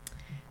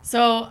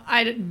 So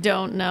I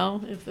don't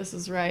know if this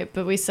is right,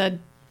 but we said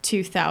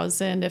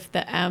 2,000 if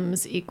the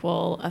M's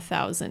equal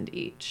 1,000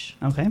 each.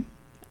 Okay.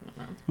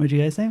 What did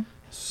you guys say?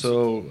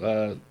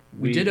 So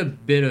we did a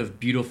bit of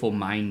beautiful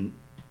mind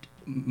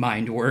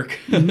work.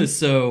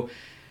 So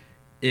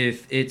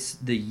if it's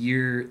the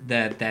year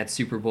that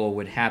Super Bowl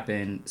would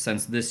happen,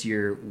 since this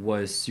year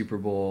was Super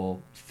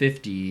Bowl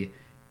 50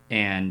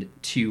 and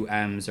 2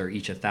 M's are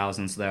each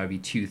 1,000, so that would be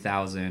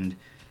 2,000.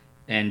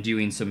 And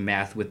doing some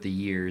math with the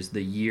years,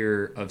 the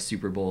year of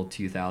Super Bowl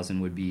 2000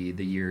 would be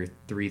the year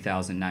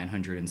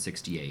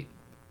 3,968.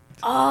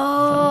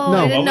 Oh, No.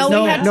 I didn't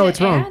know we had no, to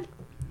it's wrong. add?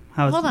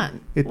 How is Hold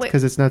on. It's Wait.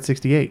 because it's not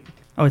 68.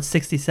 Oh, it's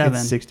 67.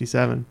 It's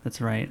 67. That's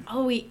right.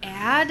 Oh, we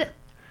add?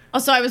 Oh,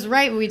 so I was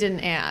right, but we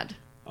didn't add.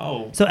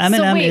 Oh. So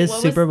Eminem wait, is what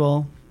was- Super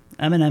Bowl.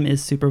 Eminem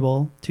is Super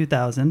Bowl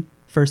 2000.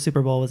 First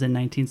Super Bowl was in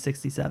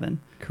 1967.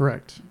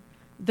 Correct.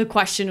 The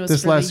question was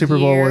This for last the Super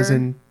Bowl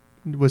year.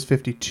 was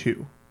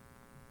 52,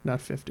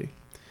 not 50.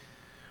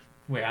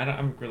 Wait,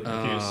 I'm really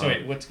confused. So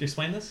wait,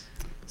 explain this?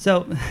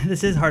 So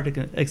this is hard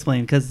to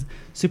explain because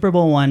Super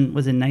Bowl 1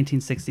 was in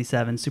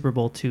 1967. Super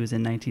Bowl 2 is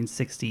in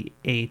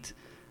 1968.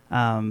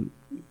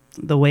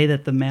 The way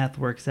that the math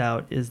works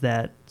out is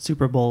that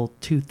Super Bowl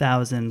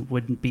 2000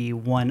 would be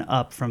one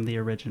up from the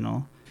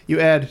original. You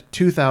add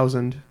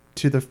 2000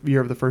 to the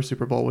year of the first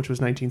Super Bowl, which was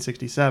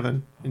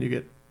 1967, and you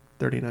get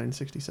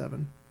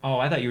 3967. Oh,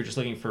 I thought you were just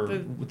looking for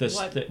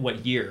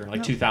what year,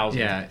 like 2000.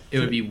 Yeah, it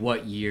would be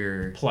what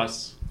year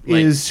plus.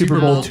 Like, Is Super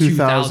Bowl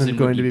 2000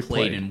 going would to be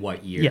played played? in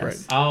what year? Yes.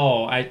 Right.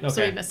 Oh, okay.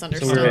 So we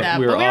misunderstood So we were- that.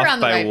 we were but we were off on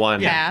the by right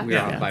one. path. We were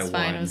off Yeah, by it's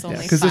fine. one. It was only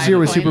Because this 5 year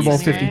was Super Bowl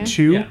points anyway.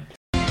 52. Yeah.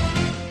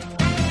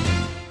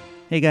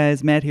 Hey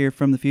guys, Matt here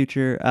from the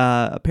future.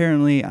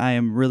 Apparently, I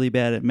am really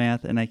bad at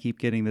math and I keep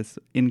getting this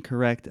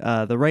incorrect.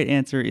 The right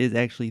answer is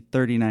actually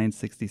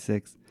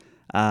 3966.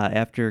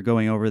 After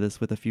going over this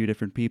with a few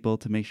different people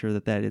to make sure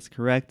that is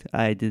correct,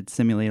 I did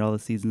simulate all the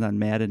seasons on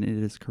Madden and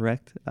it is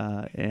correct.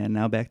 And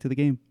now back to the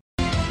game.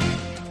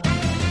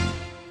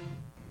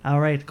 All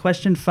right,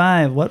 question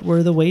 5. What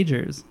were the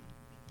wagers?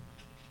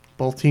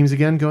 Both teams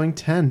again going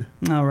 10.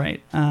 All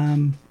right.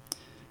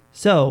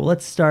 So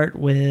let's start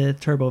with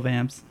Turbo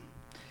Vamps.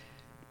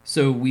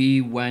 So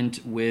we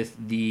went with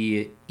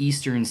the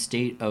eastern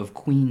state of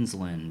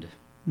Queensland.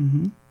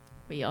 Mm-hmm.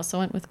 We also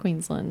went with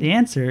Queensland. The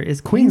answer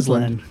is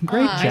Queensland.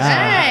 Great All job.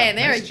 right,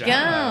 there Nice we job.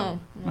 go.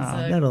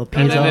 That's a that'll good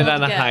pay Ended off. it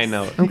on a guess. high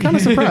note. I'm kind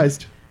of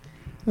surprised.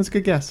 That's a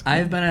good guess.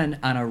 I've been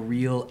on a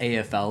real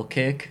AFL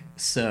kick,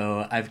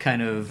 so I've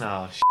kind of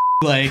Oh,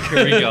 like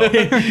here we go. like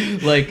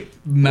Welcome to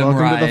the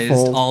memorized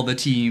fold. all the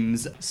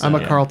teams. So- I'm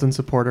a Carlton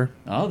supporter.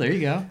 Oh, there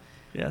you go.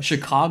 Yes.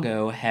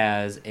 Chicago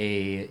has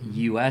a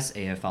U.S.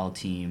 AFL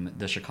team,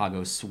 the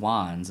Chicago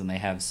Swans, and they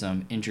have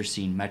some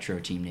interesting Metro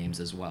team names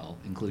as well,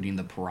 including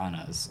the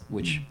Piranhas,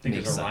 which I think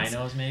makes there's a sense.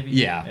 Rhinos, maybe.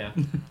 Yeah.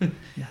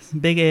 Yes.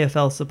 Big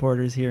AFL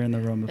supporters here in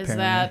the room, Is apparently.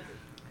 that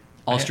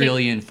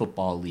Australian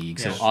Football League,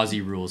 so Yeah.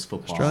 Aussie rules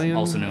football, Australian?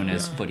 also known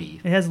as footy.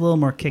 It has a little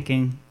more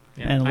kicking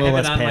Yeah. and a I little have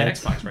less it on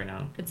pads. my Xbox right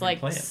now. it's I like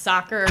play it.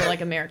 soccer or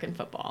like American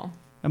football?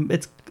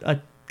 It's a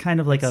kind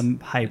of like a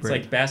It's hybrid.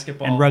 like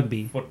basketball, and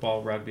rugby.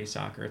 football, rugby,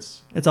 soccer.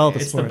 It's It's all the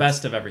It's sports. the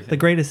best of everything. The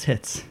greatest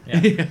hits.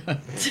 Yeah.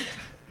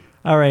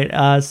 All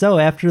right. So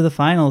after the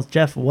finals,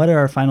 Jeff, what are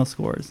our final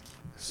scores?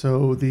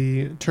 So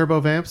the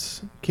Turbo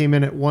Vamps came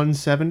in at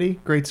 170.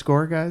 Great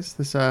score, guys.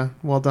 This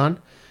well done.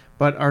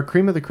 But our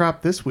cream of the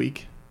crop this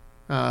week,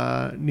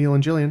 Neil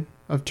and Jillian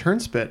of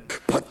Turnspit.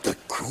 But the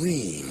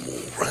cream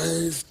will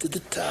rise to the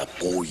top.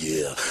 Oh,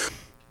 yeah.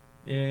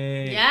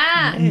 Yay.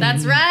 Yeah,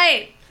 that's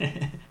right.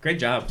 Great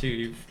job too.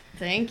 You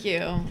Thank you.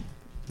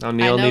 Now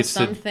Neil know needs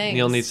some to things.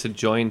 Neil needs to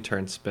join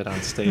Turnspit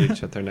on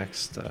stage at their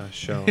next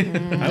show.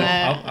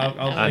 I'll play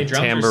On drums or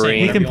tambourine. sing.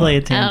 He can whatever play a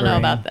you I don't know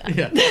tambourine. about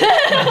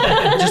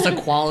that. Just a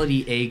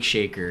quality egg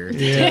shaker to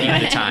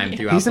keep the time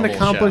throughout He's the an whole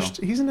accomplished.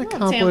 show. He's an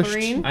accomplished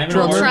tambourine. want. I'm an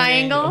drummer.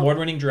 Triangle?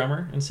 award-winning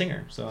drummer and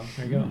singer. So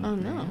there you go. Oh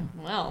no.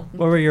 Well.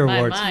 What were your my,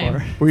 awards my.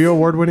 for? Were you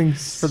award winning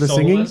for the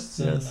singing? Soloists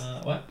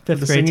and, what?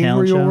 Fifth The grade singing were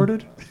talent you show.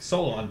 awarded?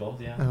 Solo on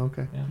both. Yeah. Oh,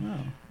 okay. Yeah. Oh,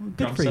 well, good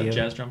Drum for set, you.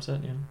 jazz drum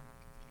set. Yeah.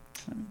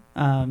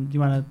 You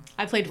want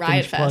I played to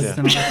Riot plugs? Fest.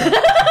 and all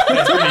that?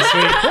 That's pretty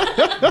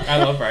sweet.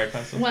 I love Riot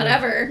Fest.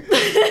 Whatever.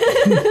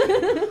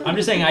 I'm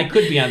just saying I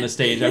could be on the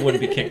stage. I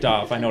wouldn't be kicked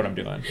off. I know what I'm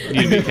doing.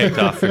 You'd be kicked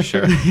off for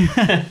sure.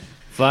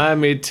 Fly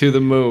me to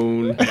the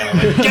moon.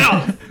 Get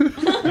off!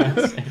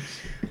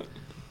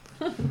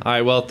 All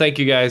right, well, thank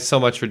you guys so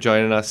much for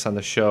joining us on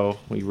the show.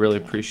 We really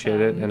appreciate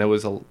it, and it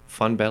was a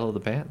fun Battle of the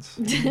Bands.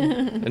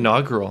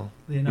 Inaugural.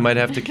 You might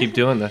have to keep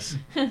doing this.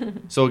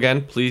 So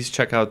again, please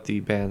check out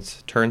the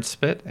bands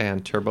Turnspit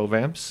and Turbo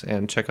Vamps,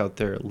 and check out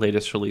their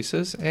latest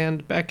releases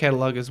and back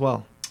catalog as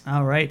well.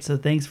 All right, so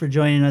thanks for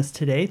joining us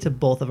today to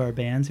both of our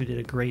bands who did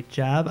a great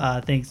job.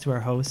 Thanks to our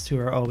hosts who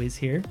are always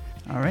here.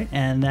 All right,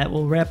 and that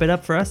will wrap it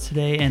up for us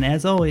today. And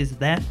as always,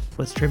 that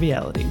was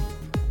Triviality.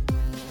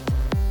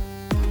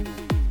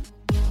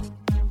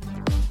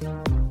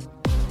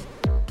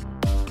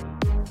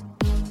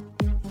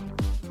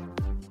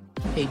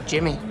 Hey,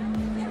 Jimmy,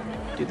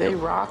 do they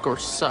rock or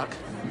suck?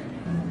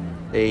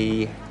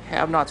 They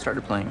have not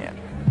started playing yet.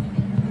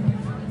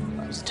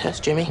 It's a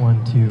test, Jimmy.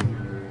 1,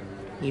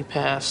 2. You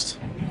passed.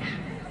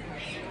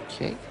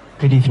 Okay.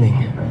 Good evening.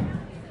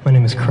 My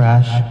name is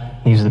Crash.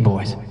 These are the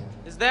boys.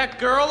 Is that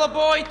girl a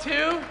boy,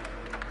 too?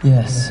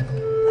 Yes.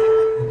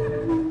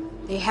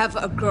 They have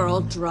a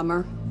girl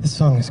drummer. This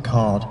song is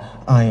called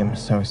I Am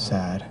So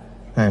Sad.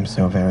 I am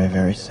so very,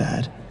 very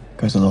sad.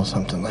 Goes a little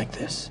something like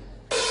this.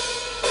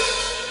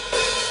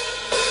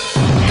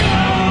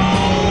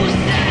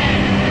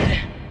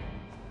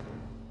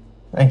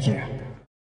 Thank you.